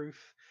of truth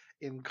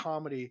in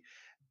comedy,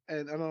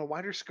 and on a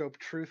wider scope,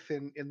 truth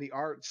in the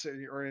arts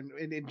or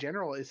in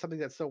general is something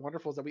that's so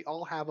wonderful, is that we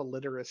all have a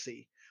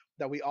literacy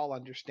that we all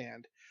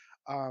understand.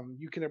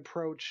 You can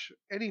approach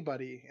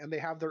anybody and they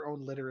have their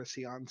own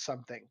literacy on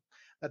something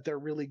that they're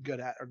really good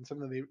at or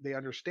something they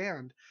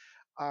understand.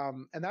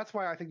 And that's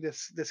why I think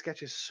this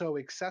sketch is so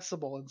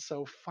accessible and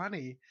so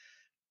funny,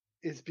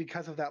 is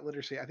because of that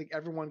literacy. I think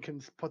everyone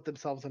can put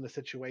themselves in a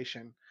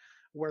situation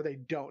where they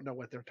don't know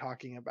what they're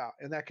talking about.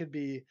 And that could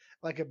be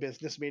like a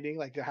business meeting,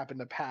 like it happened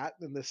to Pat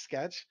in this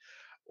sketch,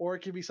 or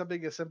it could be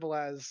something as simple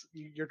as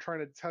you're trying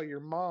to tell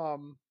your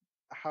mom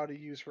how to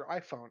use her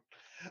iPhone.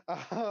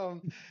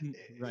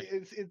 Right.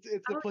 It's Oh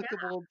yeah.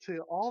 applicable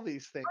to all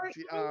these Or things.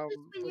 even just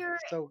when Which is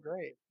so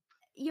great.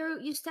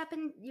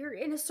 you're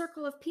in a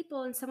circle of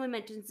people and someone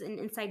mentions an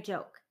inside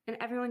joke and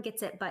everyone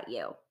gets it but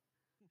you.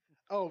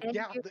 Oh And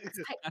yeah, you're just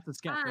like, That's a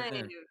sketch right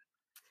there. I'm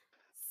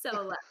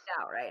so left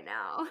out right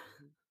now.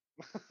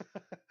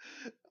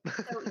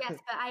 So yes,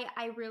 but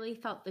I really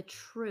felt the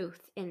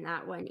truth in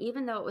that one,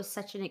 even though it was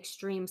such an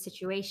extreme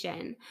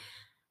situation.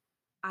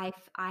 I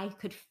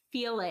could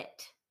feel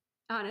it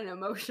on an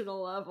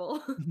emotional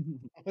level.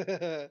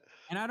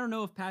 And I don't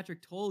know if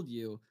Patrick told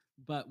you,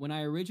 but when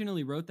I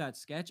originally wrote that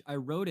sketch, I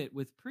wrote it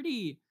with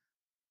pretty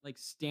like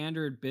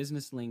standard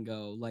business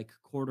lingo, like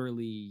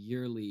quarterly,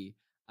 yearly,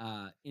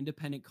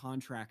 independent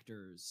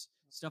contractors,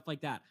 stuff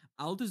like that.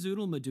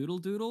 Aldazoodle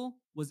Madoodle Doodle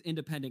was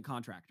independent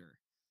contractor.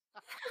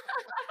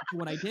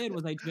 What I did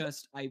was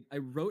I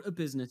wrote a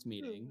business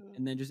meeting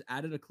and then just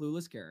added a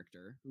clueless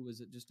character who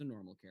was just a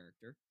normal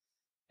character.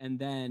 And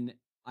then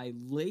I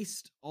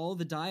laced all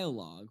the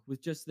dialogue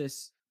with just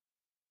this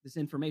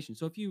information.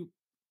 So if you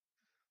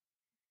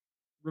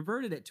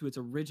reverted it to its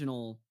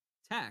original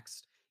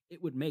text,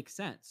 it would make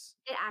sense.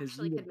 It 'Cause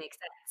actually could make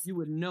sense. you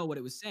would know what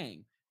it was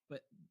saying.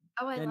 But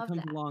Oh, I then love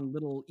comes that. along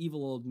little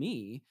evil old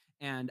me,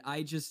 and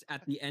I just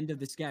at the end of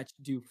the sketch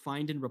do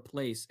find and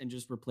replace and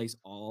just replace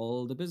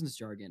all the business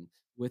jargon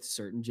with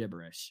certain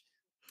gibberish.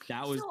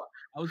 That was So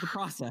the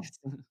process.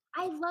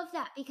 I love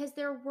that because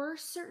there were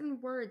certain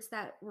words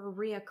that were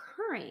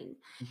reoccurring.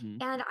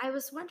 Mhm. And I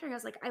was wondering, I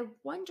was like, I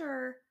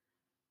wonder,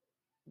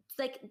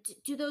 like,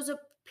 do those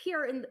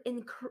appear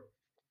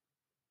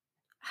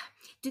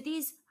do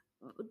these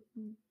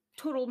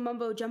total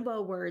mumbo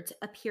jumbo words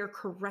appear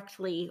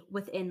correctly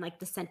within like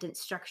the sentence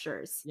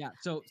structures Yeah,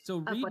 so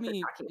of read what they're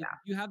me talking if about?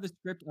 you have the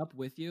script up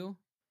with you,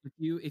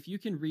 if you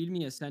can read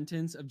me a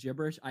sentence of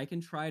gibberish, I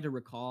can try to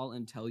recall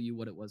and tell you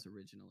what it was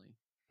originally.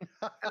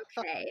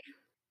 Okay.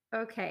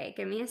 Okay,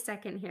 give me a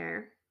second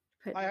here.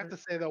 Put I have to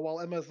say though, while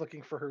Emma's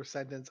looking for her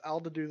sentence,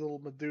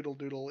 Aldadoodle Madoodle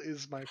Doodle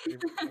is my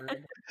favorite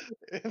word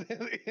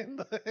Coming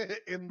up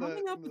in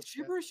the with sketch.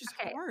 gibberish is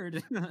Okay.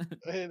 hard.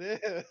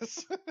 It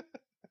is.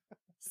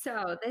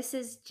 So this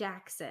is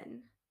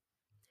Jackson.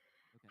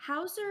 Okay.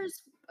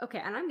 Hauser's, okay,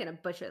 and I'm going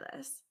to butcher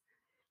this.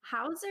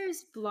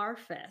 Hauser's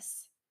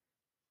Blarfus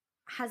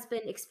has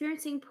been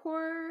experiencing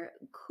poor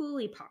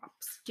coolie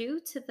pops due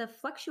to the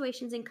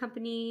fluctuations in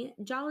company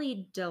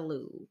Jolly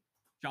Daloo.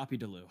 Joppy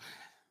Daloo.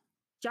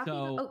 Joppy,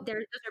 So- those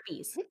are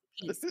bees.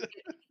 Peas.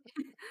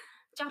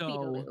 Joppy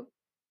So- Daloo.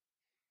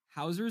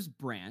 Hauser's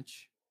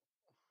branch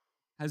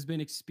has been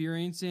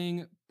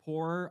experiencing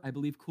poor, I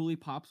believe Coolie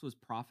Pops was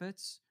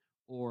profits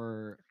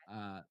or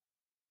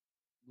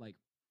like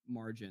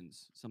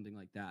margins, something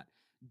like that,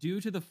 due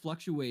to the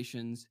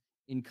fluctuations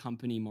in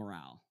company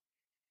morale.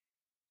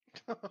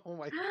 Oh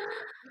my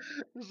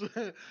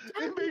god.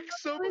 It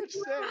makes so much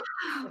sense.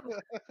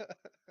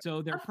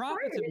 So their Of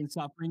profits have course. been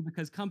suffering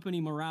because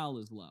company morale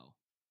is low.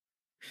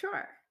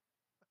 Sure.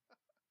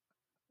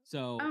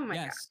 So Oh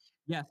my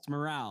yes,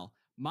 morale.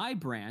 My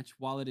branch,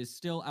 while it is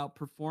still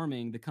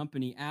outperforming the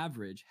company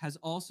average, has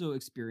also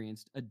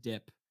experienced a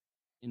dip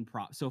in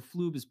so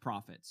Floob is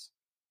profits.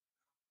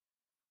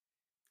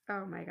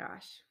 Oh my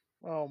gosh.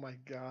 Oh my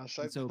gosh.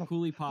 And so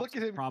Coolie Pops Look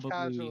at is him probably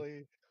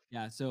casually.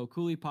 yeah. So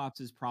Coolie Pops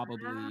is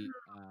probably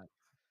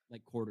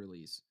like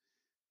quarterlies.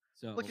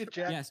 So Look at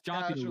Jack yes,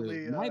 Jockey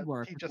casually Daloo. My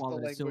blurb, teach us while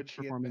the it is still language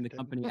he performing the invented.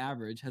 company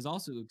average, has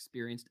also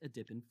experienced a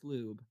dip in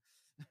Floob.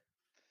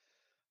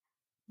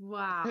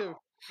 Wow.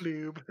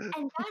 Floob.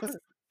 And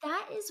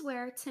that is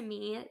where to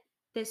me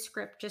this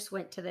script just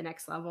went to the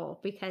next level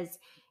because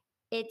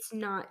it's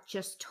not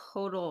just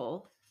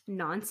total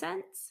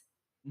nonsense.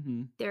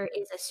 Mm-hmm. There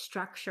is a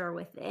structure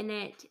within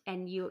it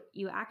and you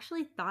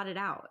actually thought it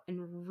out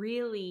and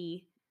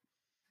really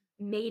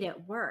made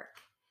it work.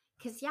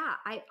 Because yeah,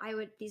 I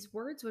would, these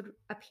words would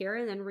appear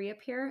and then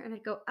reappear and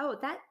I'd go, oh,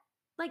 that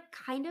like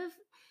kind of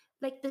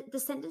like the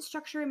sentence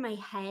structure in my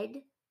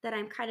head that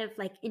I'm kind of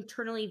like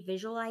internally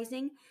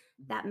visualizing,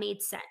 that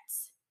made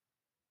sense.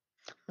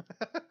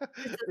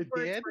 It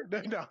did?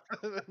 No.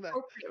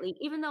 Appropriately,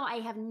 even though I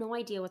have no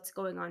idea what's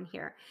going on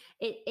here.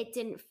 It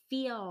didn't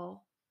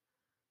feel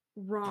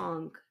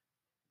wrong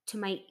to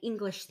my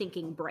English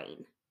thinking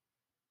brain.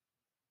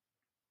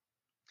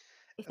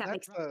 If that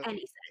makes any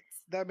sense.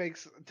 That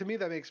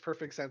makes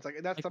perfect sense. Like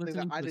that's Like something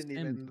that listening I to a didn't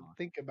sim even talk.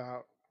 think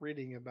about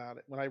reading about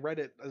it when I read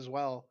it as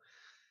well.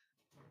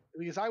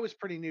 Because I was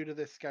pretty new to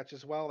this sketch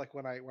as well. Like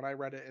when I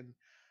read it, and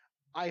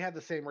I had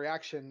the same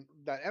reaction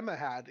that Emma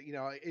had. You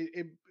know,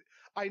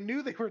 I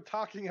knew they were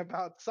talking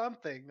about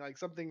something like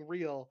something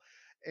real,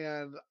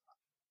 and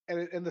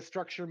the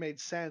structure made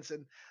sense,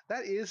 and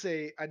that is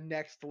a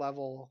next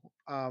level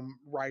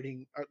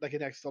writing, like a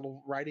next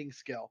level writing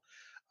skill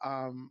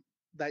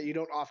that you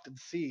don't often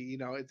see. You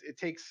know, it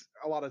takes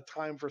a lot of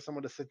time for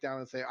someone to sit down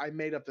and say, I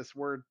made up this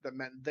word that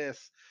meant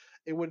this.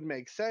 It wouldn't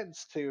make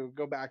sense to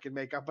go back and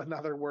make up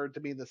another word to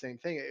mean the same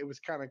thing. It was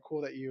kind of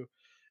cool that you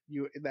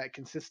that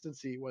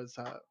consistency was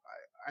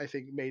I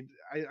think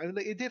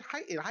it did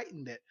it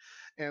heightened it.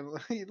 And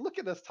look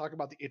at us talk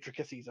about the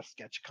intricacies of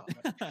sketch comedy.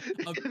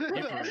 Of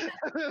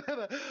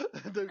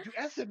Do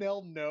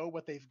SNL know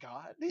what they've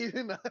got?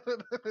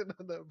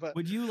 But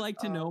Would you like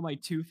to know my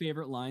two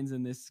favorite lines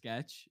in this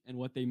sketch and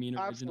what they mean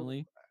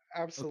originally?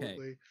 Absolutely.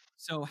 Okay.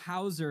 So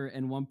Hauser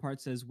in one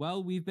part says,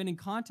 well, we've been in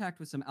contact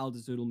with some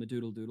Aldazoodle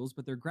Madoodle Doodles,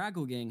 but their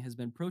Graggle gang has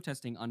been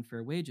protesting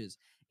unfair wages.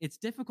 It's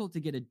difficult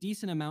to get a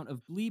decent amount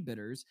of Blee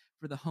bitters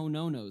for the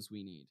Ho-No-Nos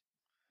we need.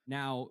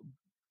 Now,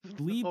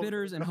 Blee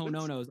bitters and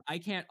Ho-No-Nos,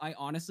 I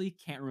honestly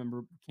can't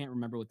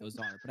remember what those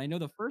are, but I know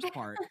the first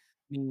part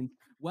means,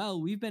 well,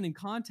 we've been in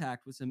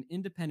contact with some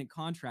independent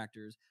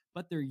contractors,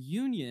 but their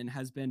union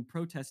has been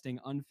protesting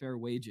unfair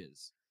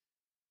wages.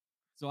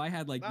 So I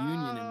had like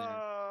union in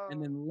there.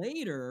 And then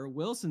later,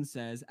 Wilson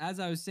says, as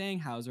I was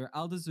saying, Hauser,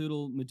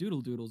 Aldazoodle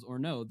Madoodle Doodles or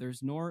no,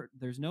 there's no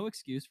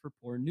excuse for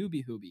poor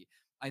newbie hoobie.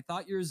 I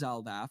thought your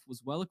Zeldaff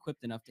was well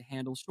equipped enough to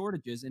handle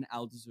shortages in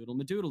Aldazoodle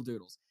Madoodle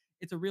Doodles.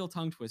 It's a real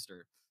tongue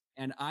twister.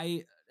 And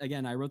I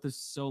wrote this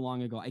so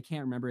long ago, I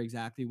can't remember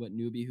exactly what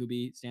newbie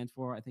hoobie stands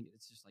for. I think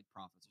it's just like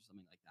profits or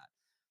something like that.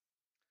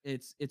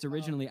 It's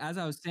originally, as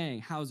I was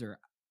saying, Hauser,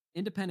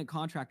 independent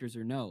contractors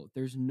or no,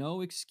 there's no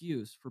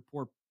excuse for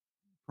poor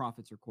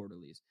profits or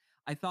quarterlies.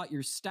 I thought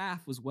your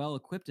staff was well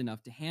equipped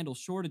enough to handle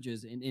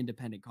shortages in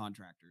independent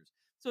contractors.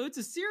 So it's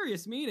a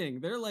serious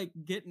meeting. They're like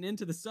getting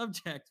into the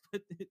subject,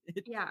 but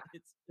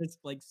it's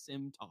like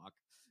sim talk.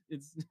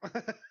 It's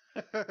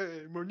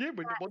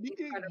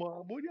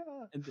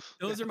and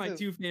those are my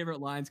two favorite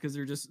lines because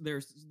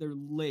they're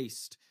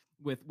laced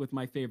with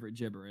my favorite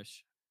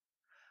gibberish.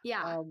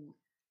 Yeah. I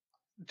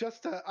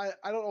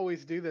don't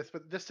always do this,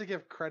 but just to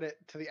give credit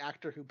to the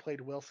actor who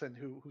played Wilson,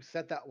 who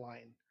said that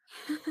line.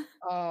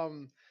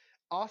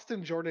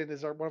 Austin Jordan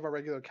is one of our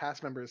regular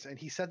cast members, and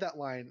he said that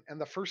line. And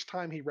the first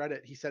time he read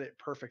it, he said it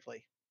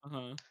perfectly.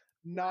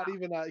 Not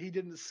even he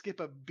didn't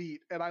skip a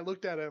beat. And I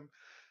looked at him.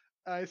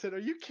 I said, "Are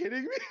you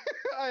kidding me?"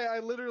 I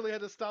literally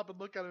had to stop and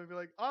look at him and be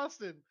like,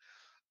 "Austin,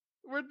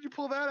 where did you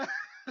pull that out?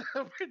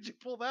 Where'd you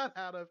pull that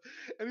out of?"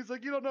 And he's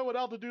like, "You don't know what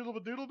Aldadoodle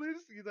Madoodle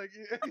is?" He's like,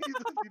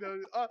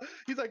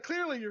 he's like,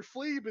 "Clearly your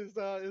fleeb is."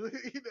 And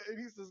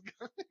he says,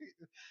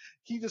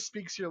 "He just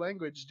speaks your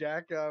language,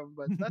 Jack."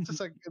 But that's just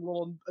like a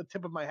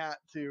tip of my hat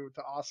to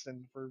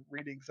Austin for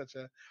reading such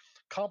a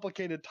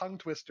complicated tongue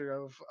twister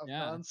of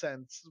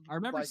nonsense. I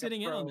remember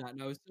sitting in on that,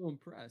 and I was so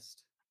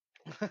impressed.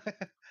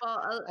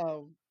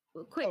 Well,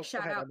 quick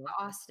shout out to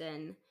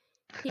Austin.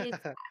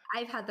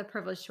 I've had the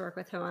privilege to work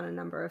with him on a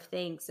number of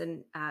things,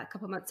 and a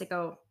couple months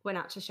ago went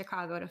out to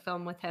Chicago to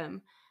film with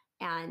him,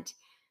 and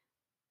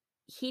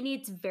he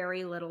needs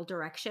very little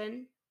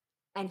direction,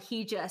 and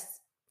he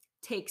just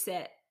takes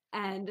it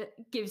and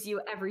gives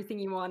you everything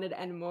you wanted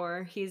and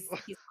more. He's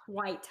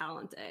quite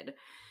talented.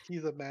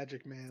 He's a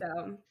magic man.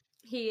 So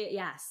he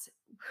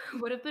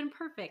would have been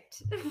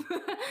perfect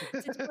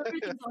to deliver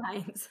these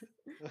lines.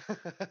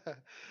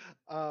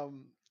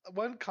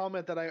 One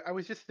comment that I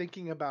was just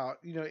thinking about,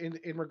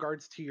 in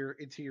regards to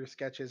your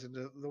sketches and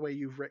the way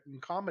you've written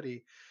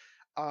comedy,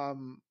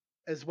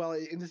 as well,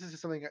 and this is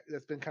just something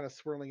that's been kind of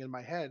swirling in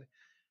my head,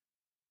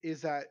 is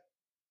that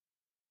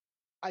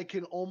I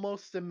can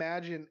almost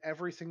imagine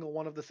every single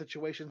one of the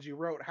situations you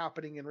wrote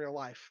happening in real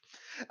life.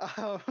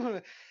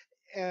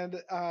 And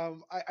I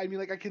mean,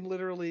 like, I can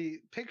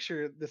literally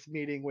picture this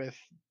meeting with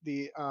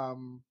the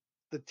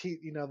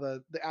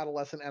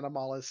adolescent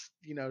animalist,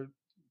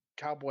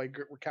 cowboy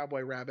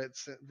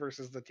rabbits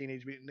versus the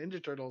Teenage Mutant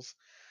Ninja Turtles.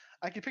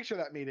 I could picture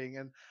that meeting,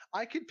 and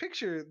I could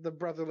picture the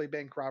brotherly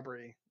bank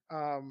robbery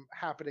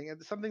happening.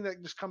 And something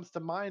that just comes to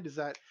mind is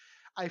that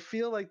I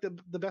feel like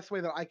the best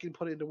way that I can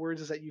put it into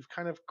words is that you've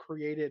kind of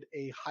created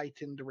a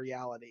heightened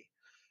reality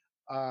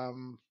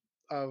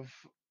of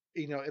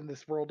in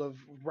this world of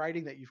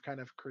writing that you've kind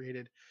of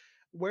created.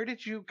 Where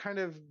did you kind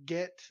of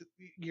get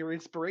your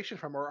inspiration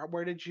from, or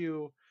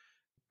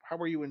how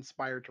were you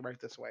inspired to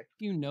write this way?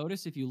 If you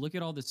notice, if you look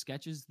at all the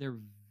sketches, they're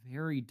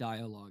very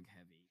dialogue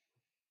heavy.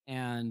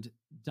 And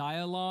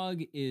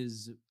dialogue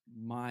is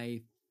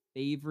my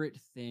favorite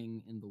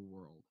thing in the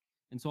world.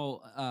 And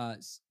so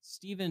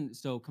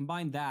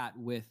combine that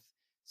with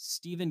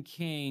Stephen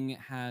King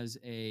has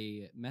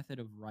a method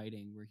of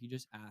writing where he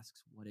just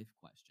asks what if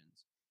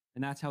questions.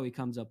 And that's how he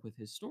comes up with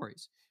his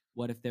stories.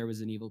 What if there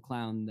was an evil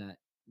clown that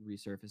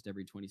resurfaced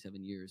every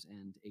 27 years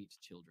and ate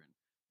children?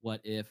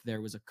 What if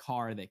there was a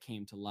car that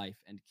came to life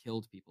and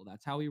killed people?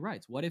 That's how he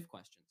writes. What if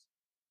questions.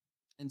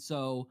 And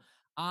so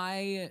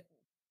I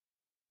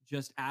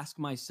just ask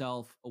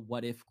myself a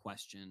what if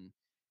question.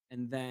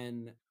 And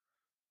then,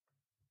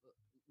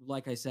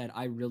 like I said,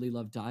 I really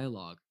love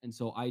dialogue. And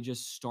so I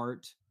just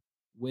start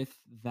with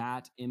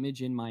that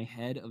image in my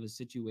head of a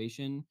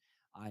situation.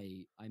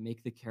 I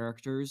make the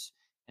characters,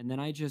 and then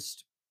I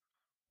just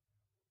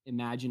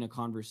imagine a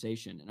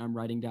conversation, and I'm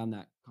writing down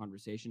that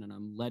conversation, and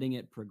I'm letting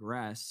it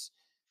progress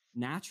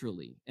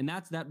naturally. And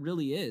that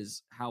really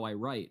is how I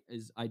write.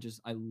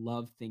 I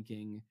love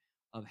thinking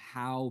of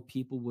how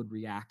people would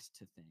react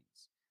to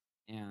things.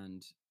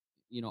 And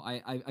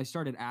I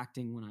started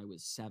acting when I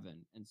was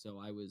 7, and so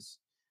I was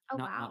Oh,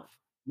 not wow.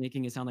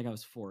 making it sound like I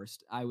was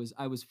forced. I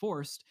was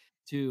forced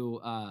to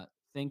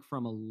think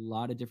from a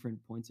lot of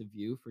different points of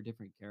view for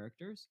different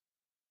characters,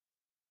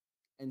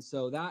 and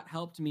so that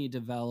helped me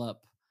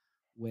develop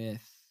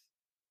with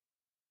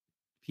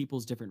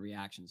people's different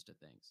reactions to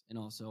things. And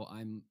also,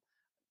 I'm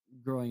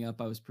growing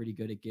up, I was pretty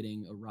good at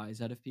getting a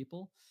rise out of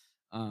people,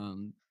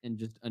 and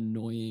just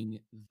annoying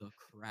the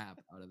crap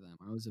out of them.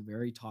 I was a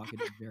very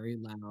talkative, very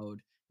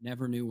loud,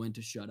 never knew when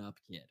to shut up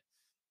kid.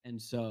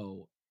 And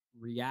so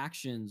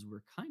reactions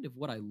were kind of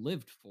what I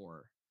lived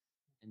for.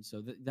 And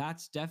so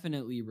that's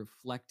definitely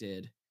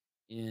reflected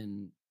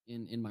in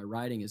my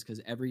writing, is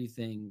because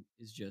everything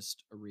is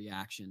just a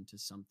reaction to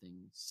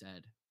something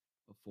said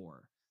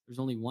before. There's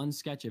only one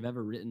sketch I've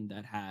ever written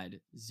that had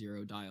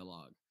 0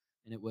 dialogue,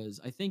 and it was,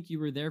 I think you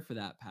were there for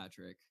that,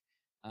 Patrick.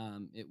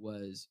 It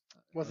was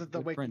Was our it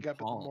the good friend waking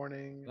up in the Paul.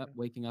 morning? Yep,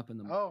 waking up in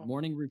the Oh,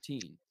 morning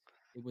routine.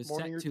 It was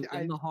morning set to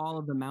routine. In the Hall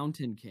of the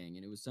Mountain King,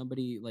 and it was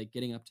somebody like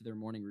getting up to their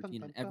morning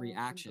routine, and every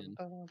action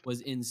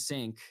was in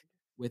sync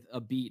with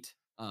a beat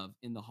of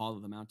In the Hall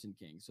of the Mountain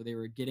King. So they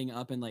were getting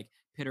up and like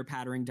pitter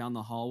pattering down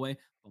the hallway.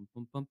 Bum,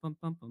 bum, bum, bum,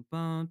 bum, bum,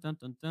 bum, dun,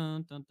 dun,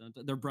 dun, dun, dun,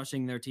 dun. They're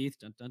brushing their teeth.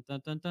 Dun, dun,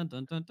 dun, dun, dun,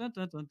 dun, dun, dun,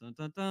 dun, dun, dun,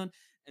 dun, dun.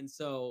 And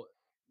so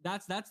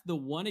that's the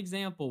one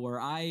example where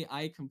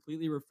I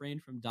completely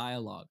refrained from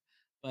dialogue.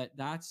 But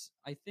I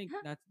think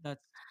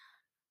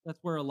that's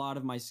where a lot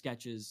of my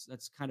sketches,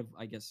 that's kind of,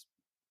 I guess,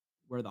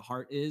 where the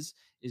heart is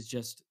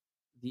just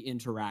the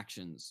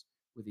interactions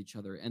with each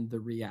other and the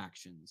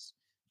reactions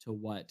to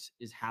what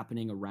is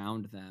happening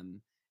around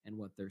them and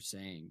what they're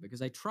saying,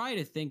 because I try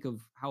to think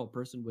of how a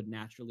person would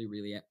naturally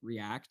really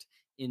react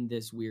in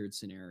this weird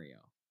scenario.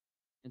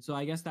 And so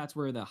I guess that's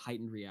where the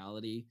heightened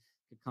reality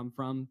could come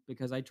from,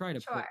 because I try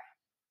to Sure. put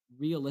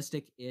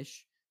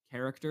realistic-ish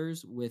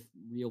characters with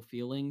real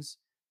feelings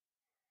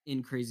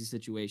in crazy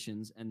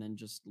situations and then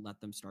just let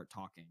them start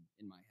talking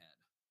in my head.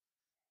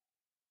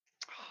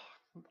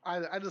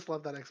 I just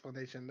love that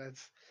explanation.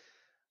 That's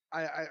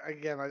I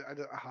again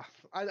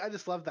I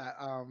just love that,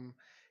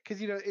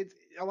 because it's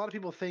a lot of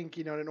people think,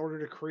 in order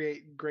to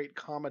create great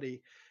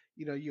comedy,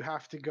 you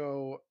have to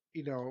go,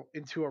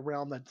 into a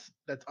realm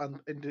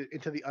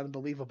into the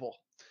unbelievable,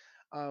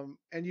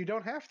 and you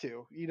don't have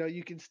to.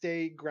 You can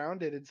stay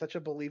grounded in such a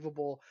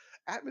believable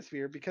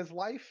atmosphere, because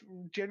life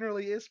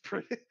generally is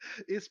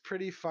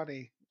pretty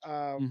funny.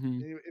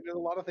 Mhm. There's a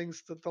lot of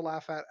things to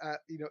laugh at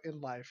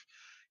in life.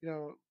 You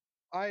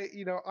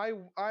know,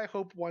 I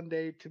hope one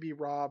day to be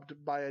robbed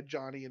by a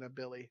Johnny and a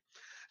Billy.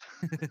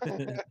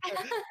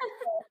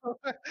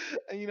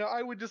 And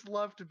I would just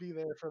love to be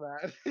there for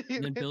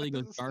And then Billy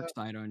goes that. So, dark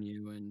side on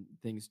you and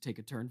things take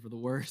a turn for the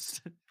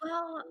worst.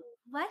 Well,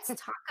 let's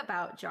talk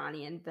about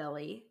Johnny and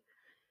Billy,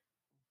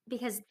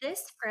 because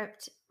this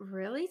script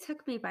really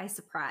took me by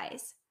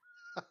surprise.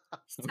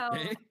 So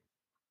Okay.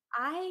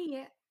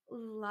 I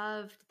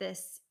loved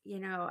this,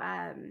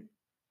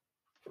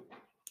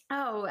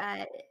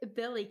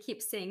 Billy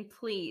keeps saying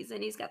please,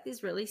 and he's got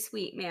these really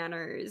sweet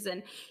manners,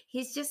 and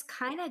he's just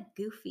kind of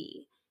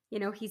goofy.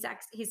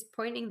 He's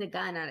pointing the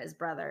gun at his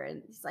brother,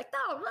 and he's like,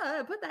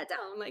 "No, put that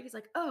down." Like he's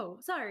like, "Oh,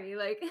 sorry."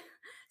 Like,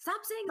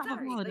 stop saying Stop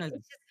sorry. Like apologizing.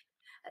 it's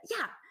just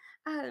yeah.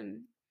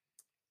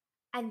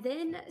 And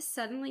then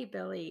suddenly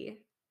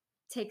Billy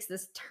takes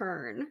this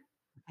turn,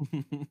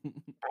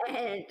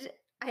 and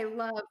I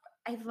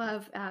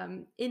love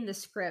in the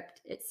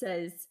script it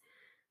says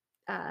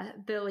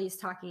Billy's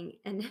talking,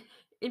 and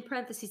in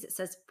parentheses it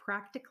says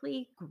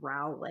practically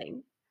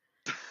growling.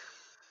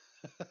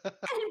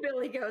 And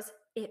Billy goes,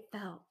 "It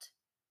felt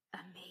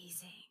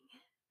amazing."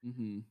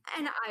 Hmm.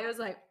 And I was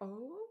like,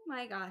 "Oh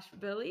my gosh,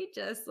 Billy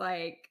just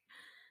like,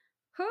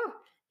 whew,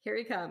 here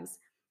he comes."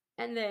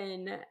 And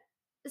then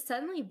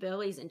suddenly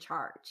Billy's in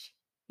charge.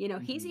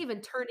 He's Hmm.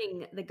 even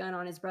turning the gun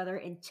on his brother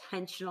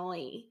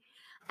intentionally.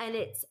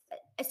 And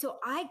so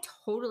I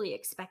totally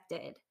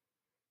expected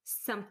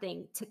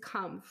something to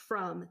come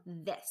from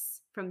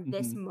this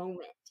Hmm.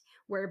 moment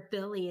where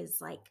Billy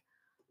is like,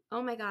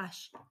 "Oh my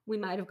gosh, we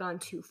might have gone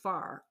too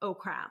far. Oh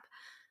crap."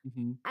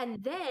 Hmm.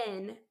 And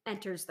then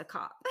enters the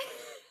cop.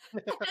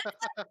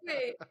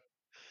 Wait,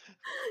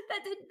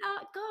 that did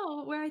not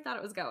go where I thought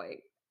it was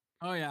going.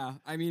 Oh yeah.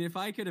 I mean, if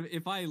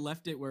I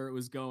left it where it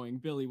was going,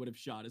 Billy would have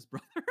shot his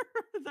brother.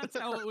 That's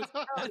how it was.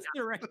 Oh That's the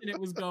direction it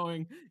was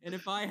going. And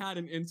if I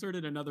hadn't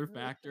inserted another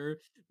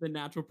factor, the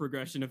natural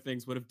progression of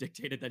things would have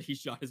dictated that he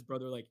shot his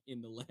brother like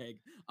in the leg.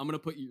 I'm gonna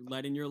put your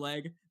lead in your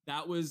leg.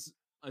 That was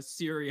a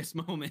serious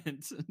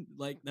moment.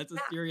 Like that's a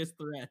yeah. serious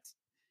threat.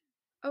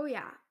 Oh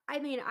yeah. I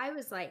mean, I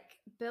was like,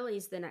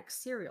 Billy's the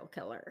next serial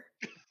killer.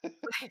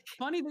 Like,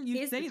 Funny that you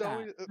he's say It's that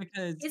always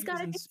because he's he was got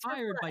to taste for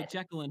inspired by blood.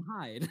 Jekyll and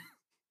Hyde.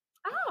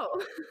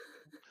 Oh.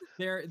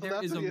 There so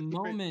is that's a what you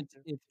moment,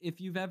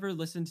 if you've ever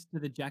listened to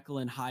the Jekyll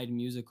and Hyde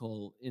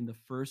musical, in the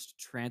first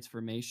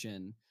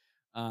transformation,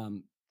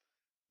 um,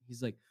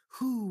 he's like,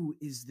 "Who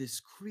is this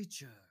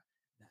creature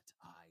that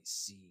I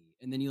see?"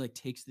 And then he like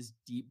takes this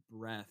deep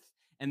breath,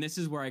 and this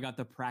is where I got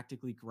the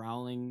practically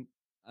growling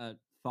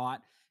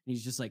thought. And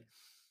he's just like,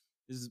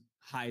 this is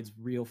Hyde's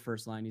real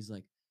first line. He's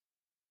like,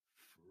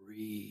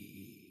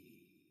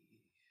 free.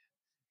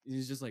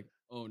 He's just like,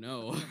 oh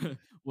no,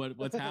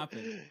 what's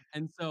happened?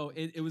 And so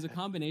it was a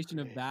combination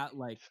of that,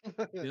 like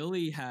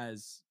Billy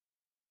has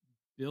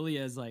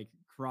like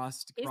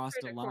crossed He's a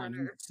turned a line. He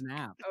corner.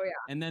 snapped. Oh yeah.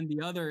 And then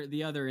the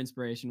other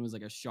inspiration was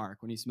like a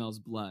shark when he smells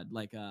blood,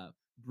 like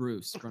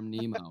Bruce from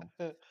Nemo.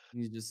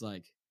 He's just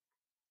like,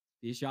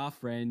 fish are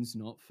friends,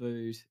 not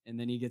food. And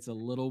then he gets a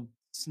little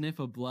sniff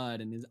of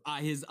blood, and his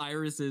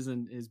irises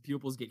and his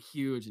pupils get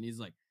huge, and he's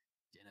like,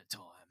 dinner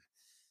time.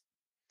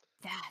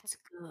 That's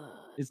good.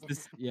 It's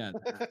this, yeah,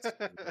 that's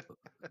good.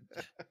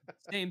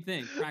 Same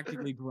thing,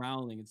 practically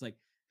growling. It's like,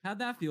 how'd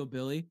that feel,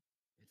 Billy?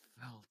 It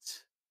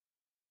felt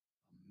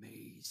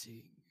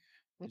amazing.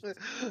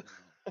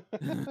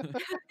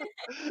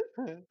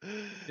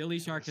 Billy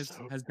Shark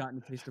has gotten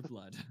a taste of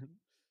blood.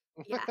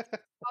 Yes.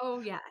 Oh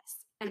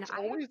yes. And It's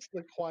always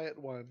the quiet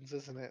ones,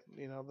 isn't it?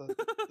 You know,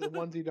 the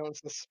ones you don't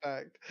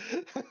suspect.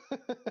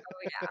 Oh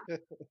yeah.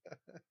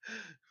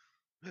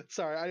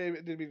 Sorry, I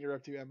didn't mean to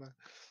interrupt you, Emma.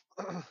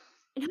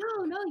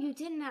 No, you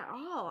didn't at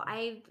all.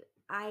 I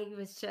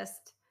was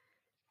just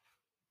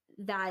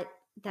that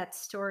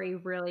story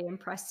really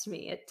impressed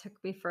me. It took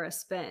me for a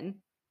spin.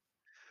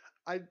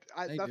 I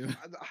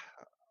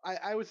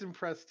was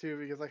impressed too,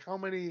 because like how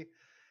many,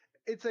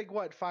 it's like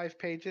what, 5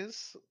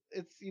 pages?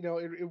 It's, you know,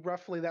 it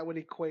roughly that would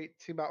equate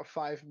to about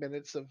 5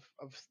 minutes of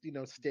you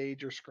know,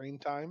 stage or screen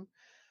time.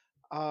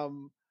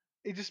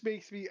 It just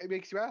makes you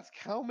ask,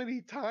 how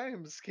many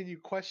times can you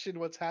question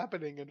what's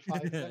happening in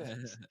 5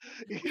 minutes?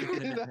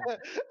 You know?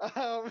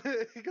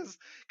 Because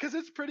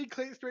it's pretty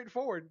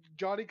straightforward.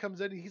 Johnny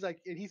comes in and he's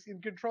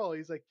in control.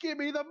 He's like, give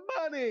me the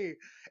money,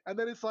 and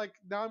then it's like,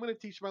 now I'm going to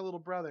teach my little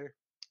brother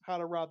how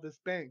to rob this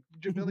bank.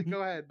 Billy,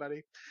 go ahead,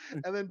 buddy.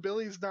 And then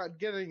Billy's not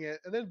getting it,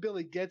 and then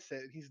Billy gets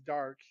it, and he's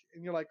dark,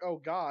 and you're like,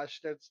 oh gosh,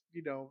 that's,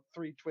 you know,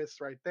 3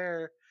 twists right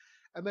there.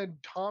 And then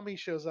Tommy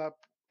shows up,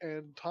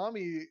 and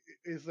Tommy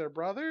is their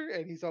brother,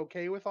 and he's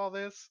okay with all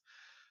this.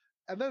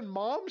 And then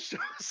Mom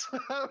shows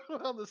up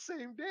on the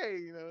same day,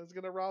 you know, is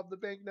going to rob the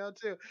bank now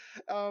too.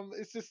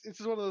 It's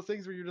just one of those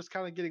things where you're just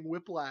kind of getting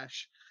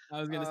whiplash. I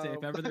was going to say,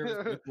 if ever there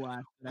was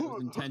whiplash that I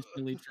was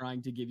intentionally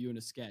trying to give you in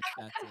a sketch,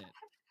 that's it.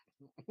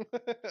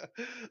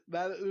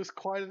 That it was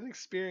quite an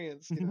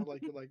experience, you know,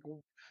 like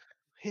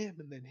him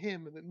and then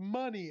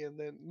money and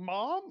then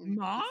mom.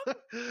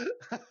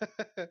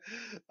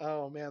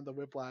 Oh man, the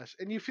whiplash.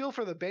 And you feel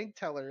for the bank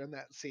teller in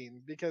that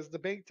scene, because the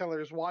bank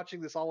teller is watching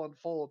this all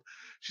unfold.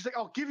 She's like,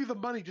 I'll give you the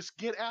money, just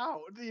get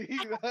out.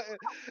 I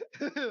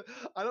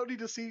don't need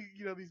to see,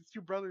 you know, these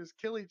 2 brothers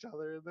kill each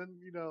other, and then,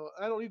 you know,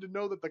 I don't need to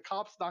know that the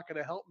cop's not going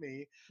to help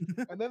me,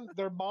 and then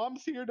their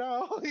mom's here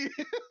now.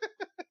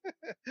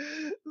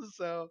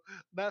 So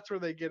that's where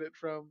they get it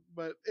from.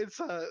 But it's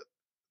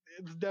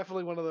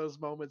definitely one of those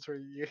moments where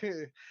you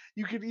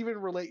could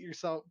even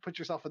put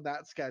yourself in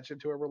that sketch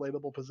into a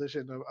relatable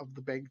position of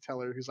the bank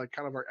teller, who's like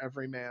kind of our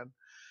everyman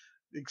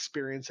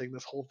experiencing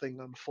this whole thing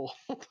unfold.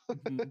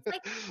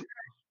 Like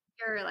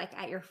you're like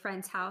at your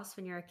friend's house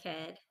when you're a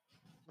kid,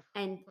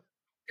 and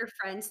your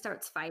friend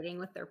starts fighting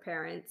with their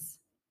parents,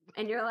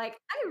 and you're like,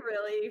 I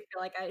really feel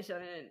like I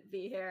shouldn't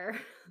be here.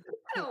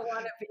 I don't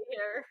want to be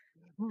here.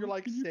 You're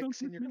like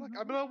 6, and you're like,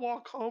 I'm gonna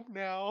walk home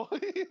now.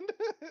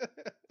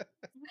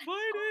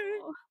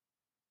 Oh,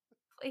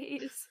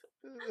 please.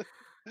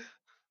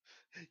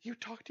 You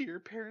talk to your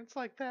parents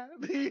like that?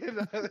 You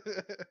know?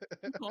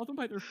 You call them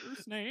by their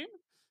first name?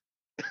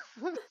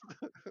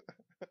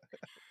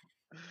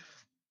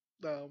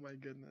 Oh my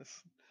goodness.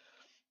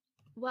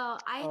 Well,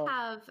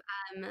 I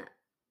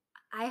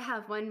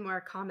have one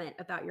more comment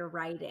about your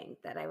writing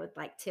that I would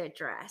like to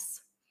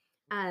address.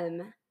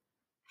 And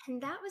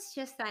that was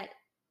just that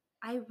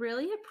I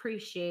really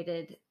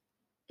appreciated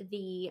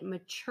the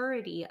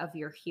maturity of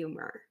your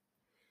humor.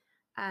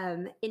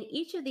 In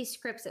each of these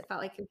scripts, it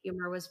felt like your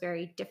humor was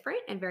very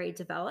different and very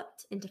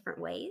developed in different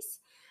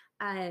ways.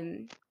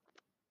 They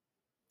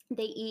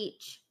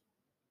each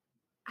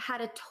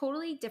had a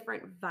totally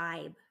different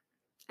vibe.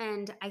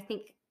 And I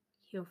think,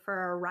 you know,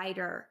 for a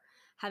writer,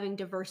 having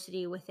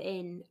diversity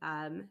within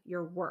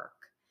your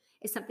work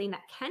is something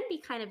that can be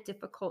kind of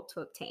difficult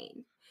to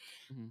obtain.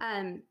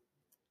 Mm-hmm.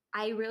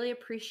 I really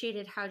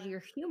appreciated how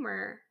your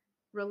humor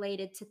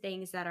related to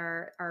things that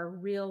are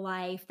real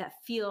life,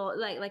 that feel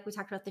like we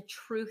talked about the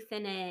truth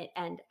in it.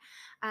 And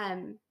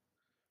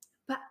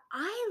but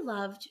I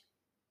loved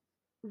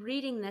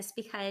reading this,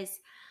 because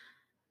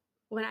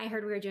when I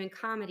heard we were doing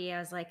comedy, I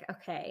was like,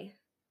 okay,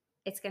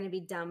 it's going to be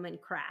dumb and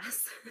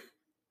crass.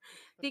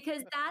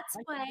 Because that's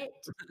what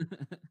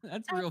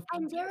that's real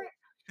fun.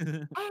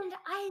 And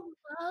I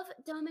love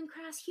dumb and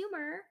crass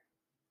humor,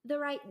 the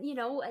right, you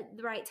know, at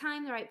the right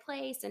time, the right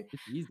place, and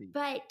it's easy.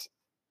 But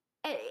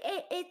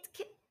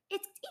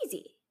it's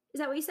easy. Is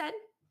that what you said?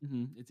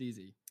 Mm-hmm. It's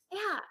easy.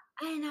 Yeah,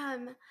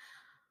 and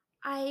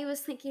I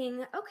was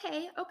thinking,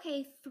 okay,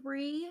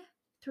 three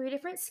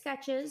different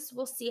sketches.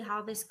 We'll see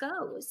how this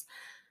goes,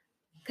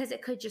 because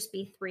it could just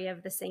be 3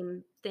 of the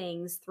same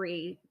things,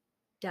 3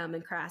 dumb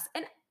and crass.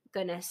 And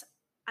goodness,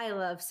 I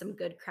love some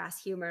good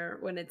crass humor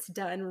when it's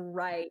done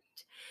right.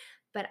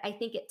 But I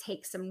think it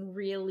takes some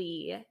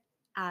really,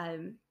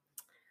 I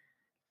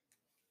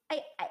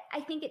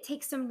think it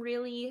takes some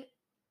really,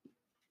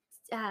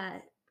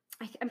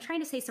 I'm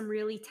trying to say some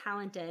really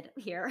talented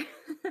here,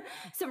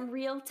 some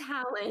real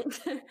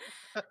talent to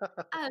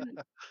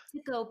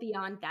go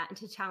beyond that and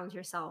to challenge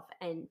yourself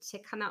and to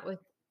come out with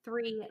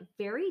 3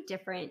 very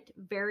different,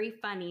 very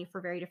funny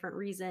for very different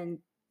reasons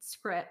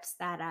scripts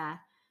that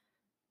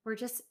were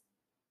just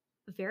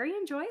very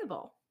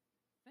enjoyable.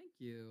 Thank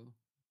you.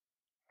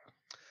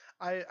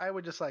 I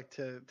would just like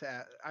to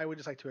add, I would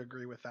just like to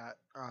agree with that.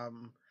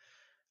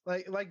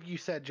 Like you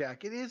said,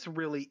 Jack, it is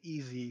really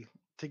easy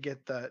to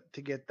get the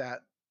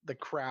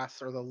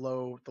crass or the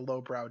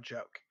lowbrow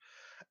joke.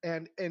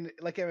 And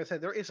like Emma said,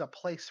 there is a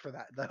place for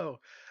that though.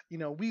 You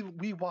know,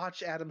 we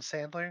watch Adam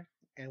Sandler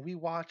and we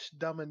watch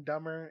Dumb and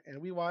Dumber and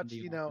we watch, The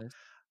you know, Office.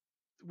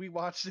 we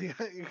watch the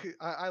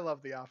I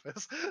love The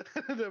Office.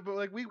 But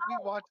like we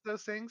watch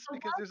those things I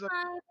because there's a love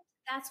that.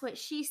 That's what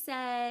she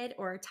said,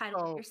 or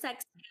title of your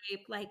sex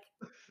tape. Like,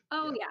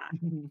 oh yeah,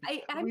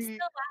 I'm we still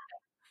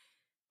laughing.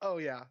 oh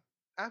yeah,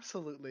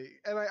 absolutely.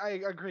 And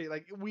I agree.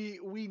 Like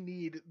we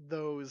need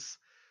those.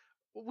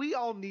 We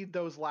all need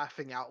those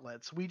laughing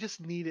outlets. We just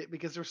need it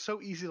because they're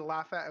so easy to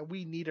laugh at, and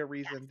we need a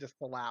reason just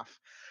to laugh.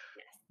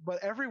 Yes.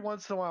 But every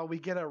once in a while, you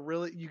get a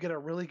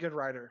really good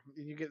writer.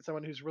 You get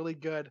someone who's really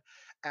good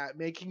at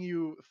making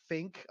you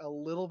think a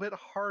little bit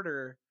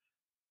harder,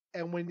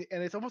 and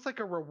it's almost like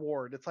a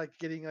reward. It's like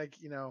getting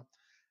like, you know,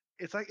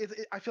 it's like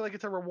I feel like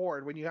it's a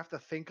reward when you have to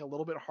think a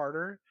little bit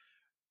harder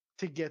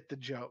to get the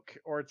joke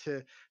or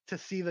to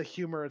see the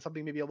humor in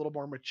something maybe a little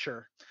more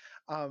mature,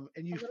 and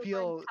you A little more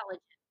feel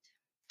intelligent.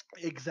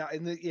 exactly.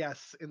 And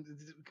yes, and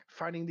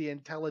finding the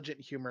intelligent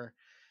humor.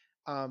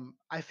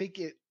 I think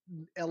it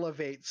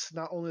elevates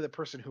not only the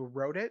person who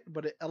wrote it,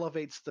 but it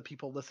elevates the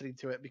people listening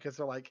to it because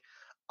they're like,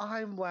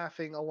 I'm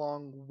laughing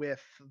along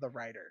with the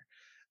writer.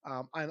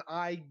 And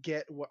I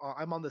get what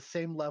I'm on the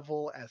same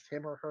level as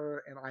him or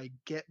her, and I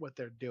get what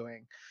they're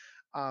doing.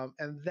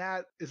 And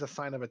that is a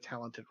sign of a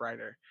talented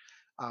writer.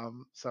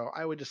 So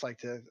I would just like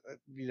to,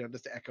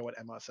 just to echo what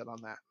Emma said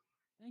on that.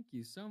 Thank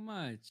you so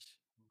much.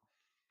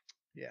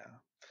 Yeah.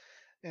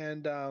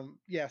 And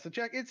yeah, so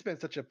Jack, it's been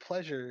such a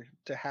pleasure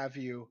to have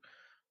you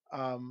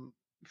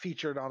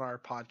featured on our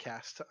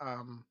podcast.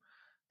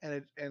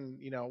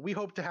 And we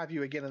hope to have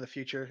you again in the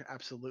future,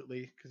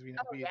 absolutely, because we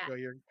know we enjoy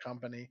your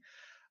company.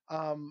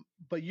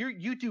 But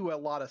you do a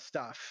lot of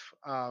stuff.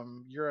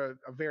 You're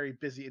a very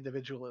busy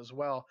individual as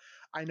well.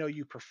 I know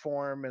you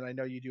perform, and I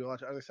know you do a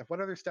lot of other stuff. What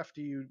other stuff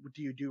do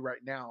you do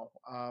right now?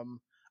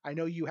 I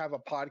know you have a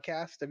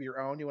podcast of your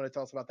own. You want to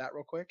tell us about that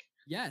real quick?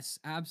 Yes,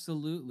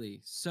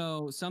 absolutely.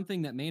 So,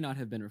 something that may not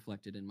have been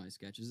reflected in my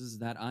sketches is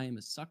that I am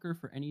a sucker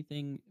for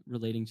anything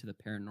relating to the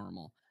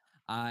paranormal.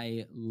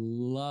 I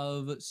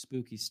love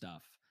spooky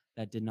stuff.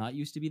 That did not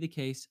used to be the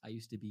case. I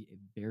used to be a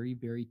very,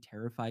 very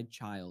terrified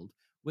child,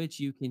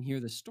 which you can hear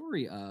the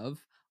story of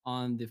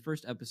on the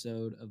first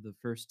episode of the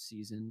first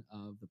season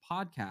of the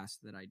podcast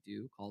that I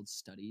do called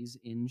Studies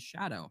in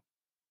Shadow.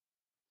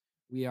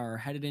 We are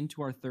headed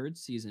into our 3rd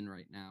season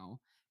right now,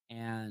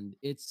 and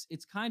it's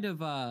kind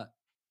of a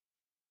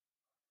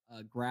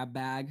grab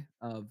bag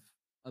of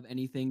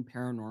anything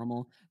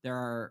paranormal.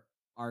 There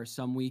are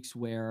some weeks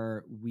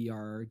where we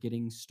are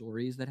getting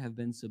stories that have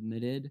been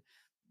submitted.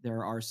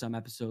 There are some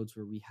episodes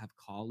where we have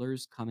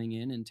callers coming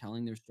in and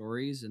telling their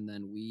stories, and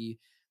then we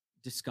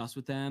discuss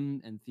with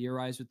them and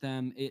theorize with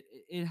them.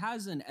 It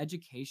has an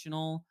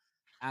educational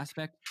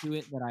aspect to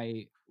it that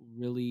I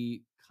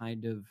really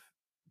kind of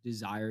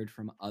desired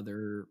from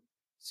other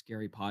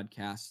scary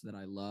podcasts that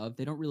I love.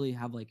 They don't really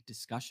have like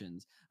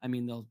discussions. I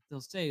mean,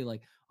 they'll say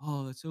like,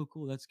 "Oh, that's so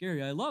cool. That's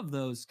scary. I love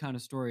those kind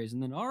of stories."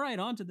 And then, "All right,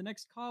 on to the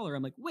next caller."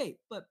 I'm like, "Wait,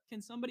 but can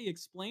somebody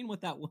explain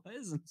what that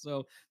was?" And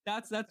so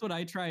that's what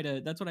I try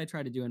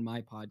to do in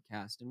my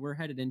podcast. And we're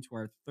headed into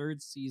our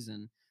 3rd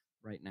season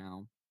right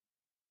now.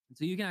 And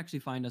so you can actually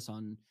find us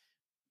on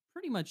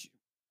pretty much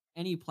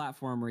any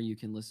platform where you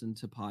can listen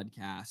to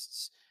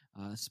podcasts,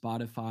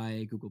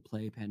 Spotify, Google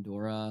Play,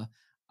 Pandora,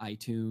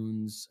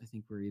 iTunes. I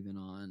think we're even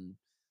on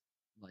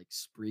like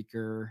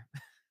Spreaker.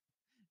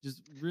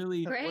 Just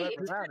really great.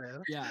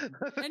 Yeah.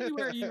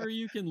 Anywhere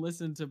you can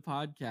listen to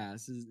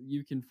podcasts,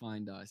 you can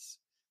find us.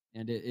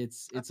 And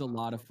it's a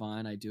lot of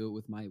fun. I do it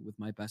with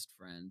my best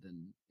friend,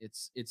 and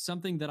it's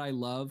something that I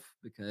love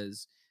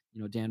because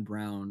Dan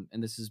Brown,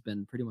 and this has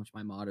been pretty much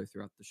my motto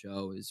throughout the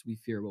show, is we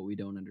fear what we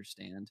don't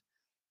understand.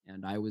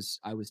 And I was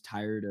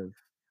tired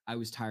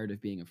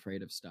of being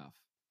afraid of stuff.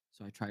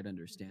 So I tried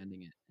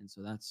understanding it. And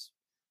so that's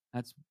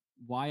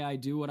why I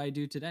do what I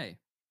do today.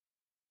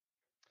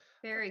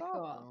 Very That's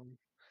cool. awesome.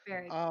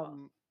 Very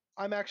cool.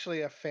 I'm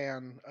actually a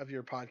fan of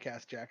your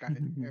podcast, Jack. I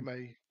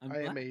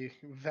am a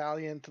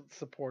valiant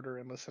supporter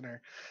and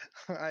listener.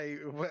 I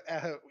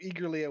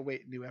eagerly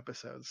await new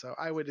episodes. So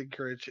I would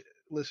encourage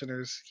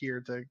listeners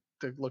here to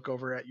look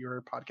over at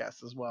your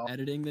podcast as well.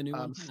 Editing the new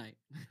one tonight.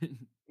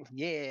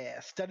 Yeah,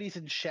 Studies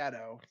in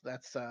Shadow.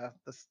 That's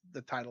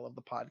the title of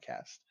the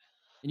podcast.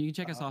 And you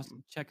can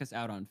check us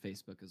out on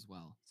Facebook as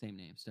well. Same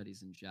name,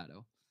 Studies in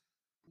Shadow.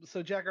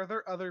 So, Jack, are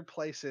there other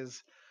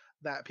places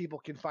that people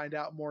can find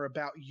out more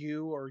about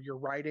you or your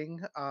writing?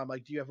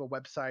 Like, do you have a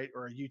website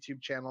or a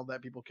YouTube channel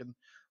that people can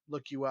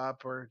look you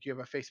up, or do you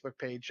have a Facebook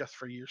page just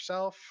for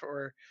yourself,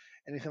 or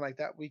anything like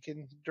that we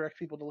can direct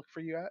people to look for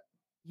you at?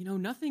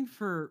 Nothing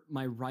for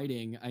my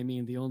writing. I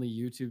mean, the only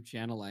YouTube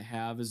channel I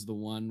have is the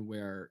one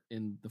where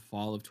in the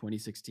fall of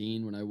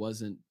 2016, when I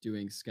wasn't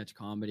doing sketch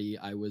comedy,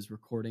 I was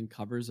recording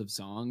covers of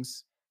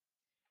songs.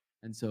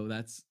 And so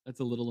that's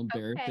a little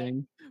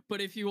embarrassing.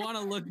 But if you want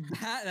to look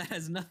that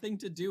has nothing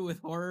to do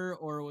with horror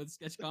or with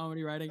sketch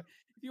comedy writing.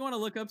 If you want to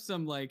look up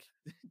some like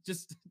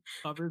just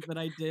covers that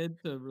I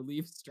did to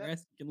relieve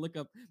stress, you can look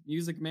up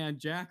Music Man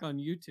Jack on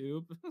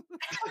YouTube.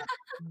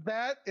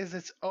 That is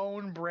its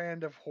own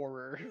brand of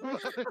horror.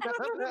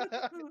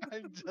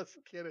 I'm just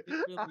kidding.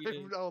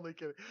 I'm only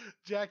kidding.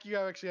 Jack, you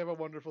actually have a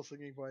wonderful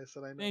singing voice,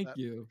 and I know Thank that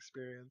you. from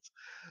experience.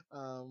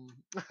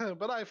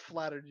 But I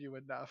flattered you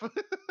enough.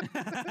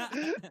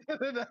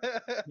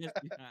 Yes,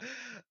 you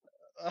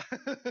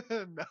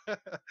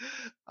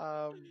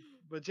have.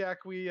 But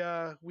Jack,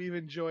 we've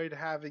enjoyed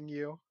having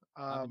you.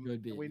 Have a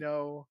good We day.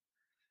 know,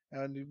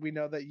 and we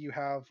know that you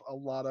have a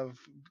lot of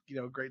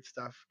great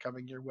stuff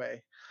coming your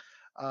way.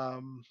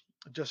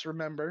 Just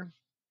remember,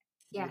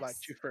 we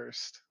liked you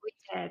first. We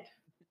did.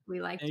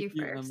 We liked Thank you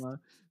you, first. Emma.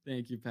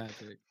 Thank you,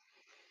 Patrick.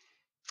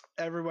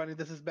 Everybody,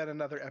 this has been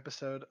another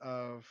episode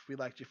of We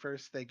Liked You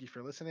First. Thank you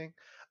for listening.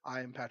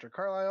 I'm Patrick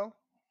Carlisle.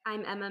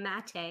 I'm Emma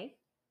Mate.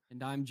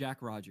 And I'm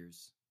Jack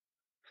Rogers.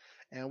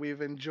 And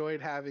we've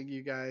enjoyed having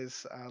you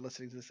guys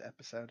listening to this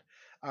episode.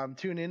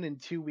 Tune in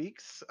 2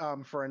 weeks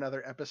for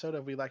another episode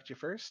of We Liked You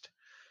First.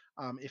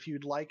 If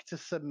you'd like to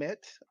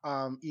submit,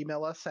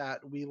 email us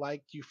at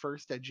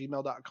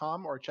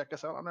welikedyouFirst@gmail.com or check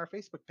us out on our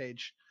Facebook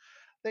page.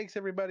 Thanks,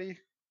 everybody.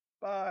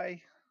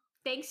 Bye.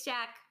 Thanks,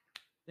 Jack.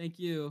 Thank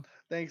you.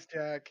 Thanks,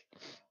 Jack.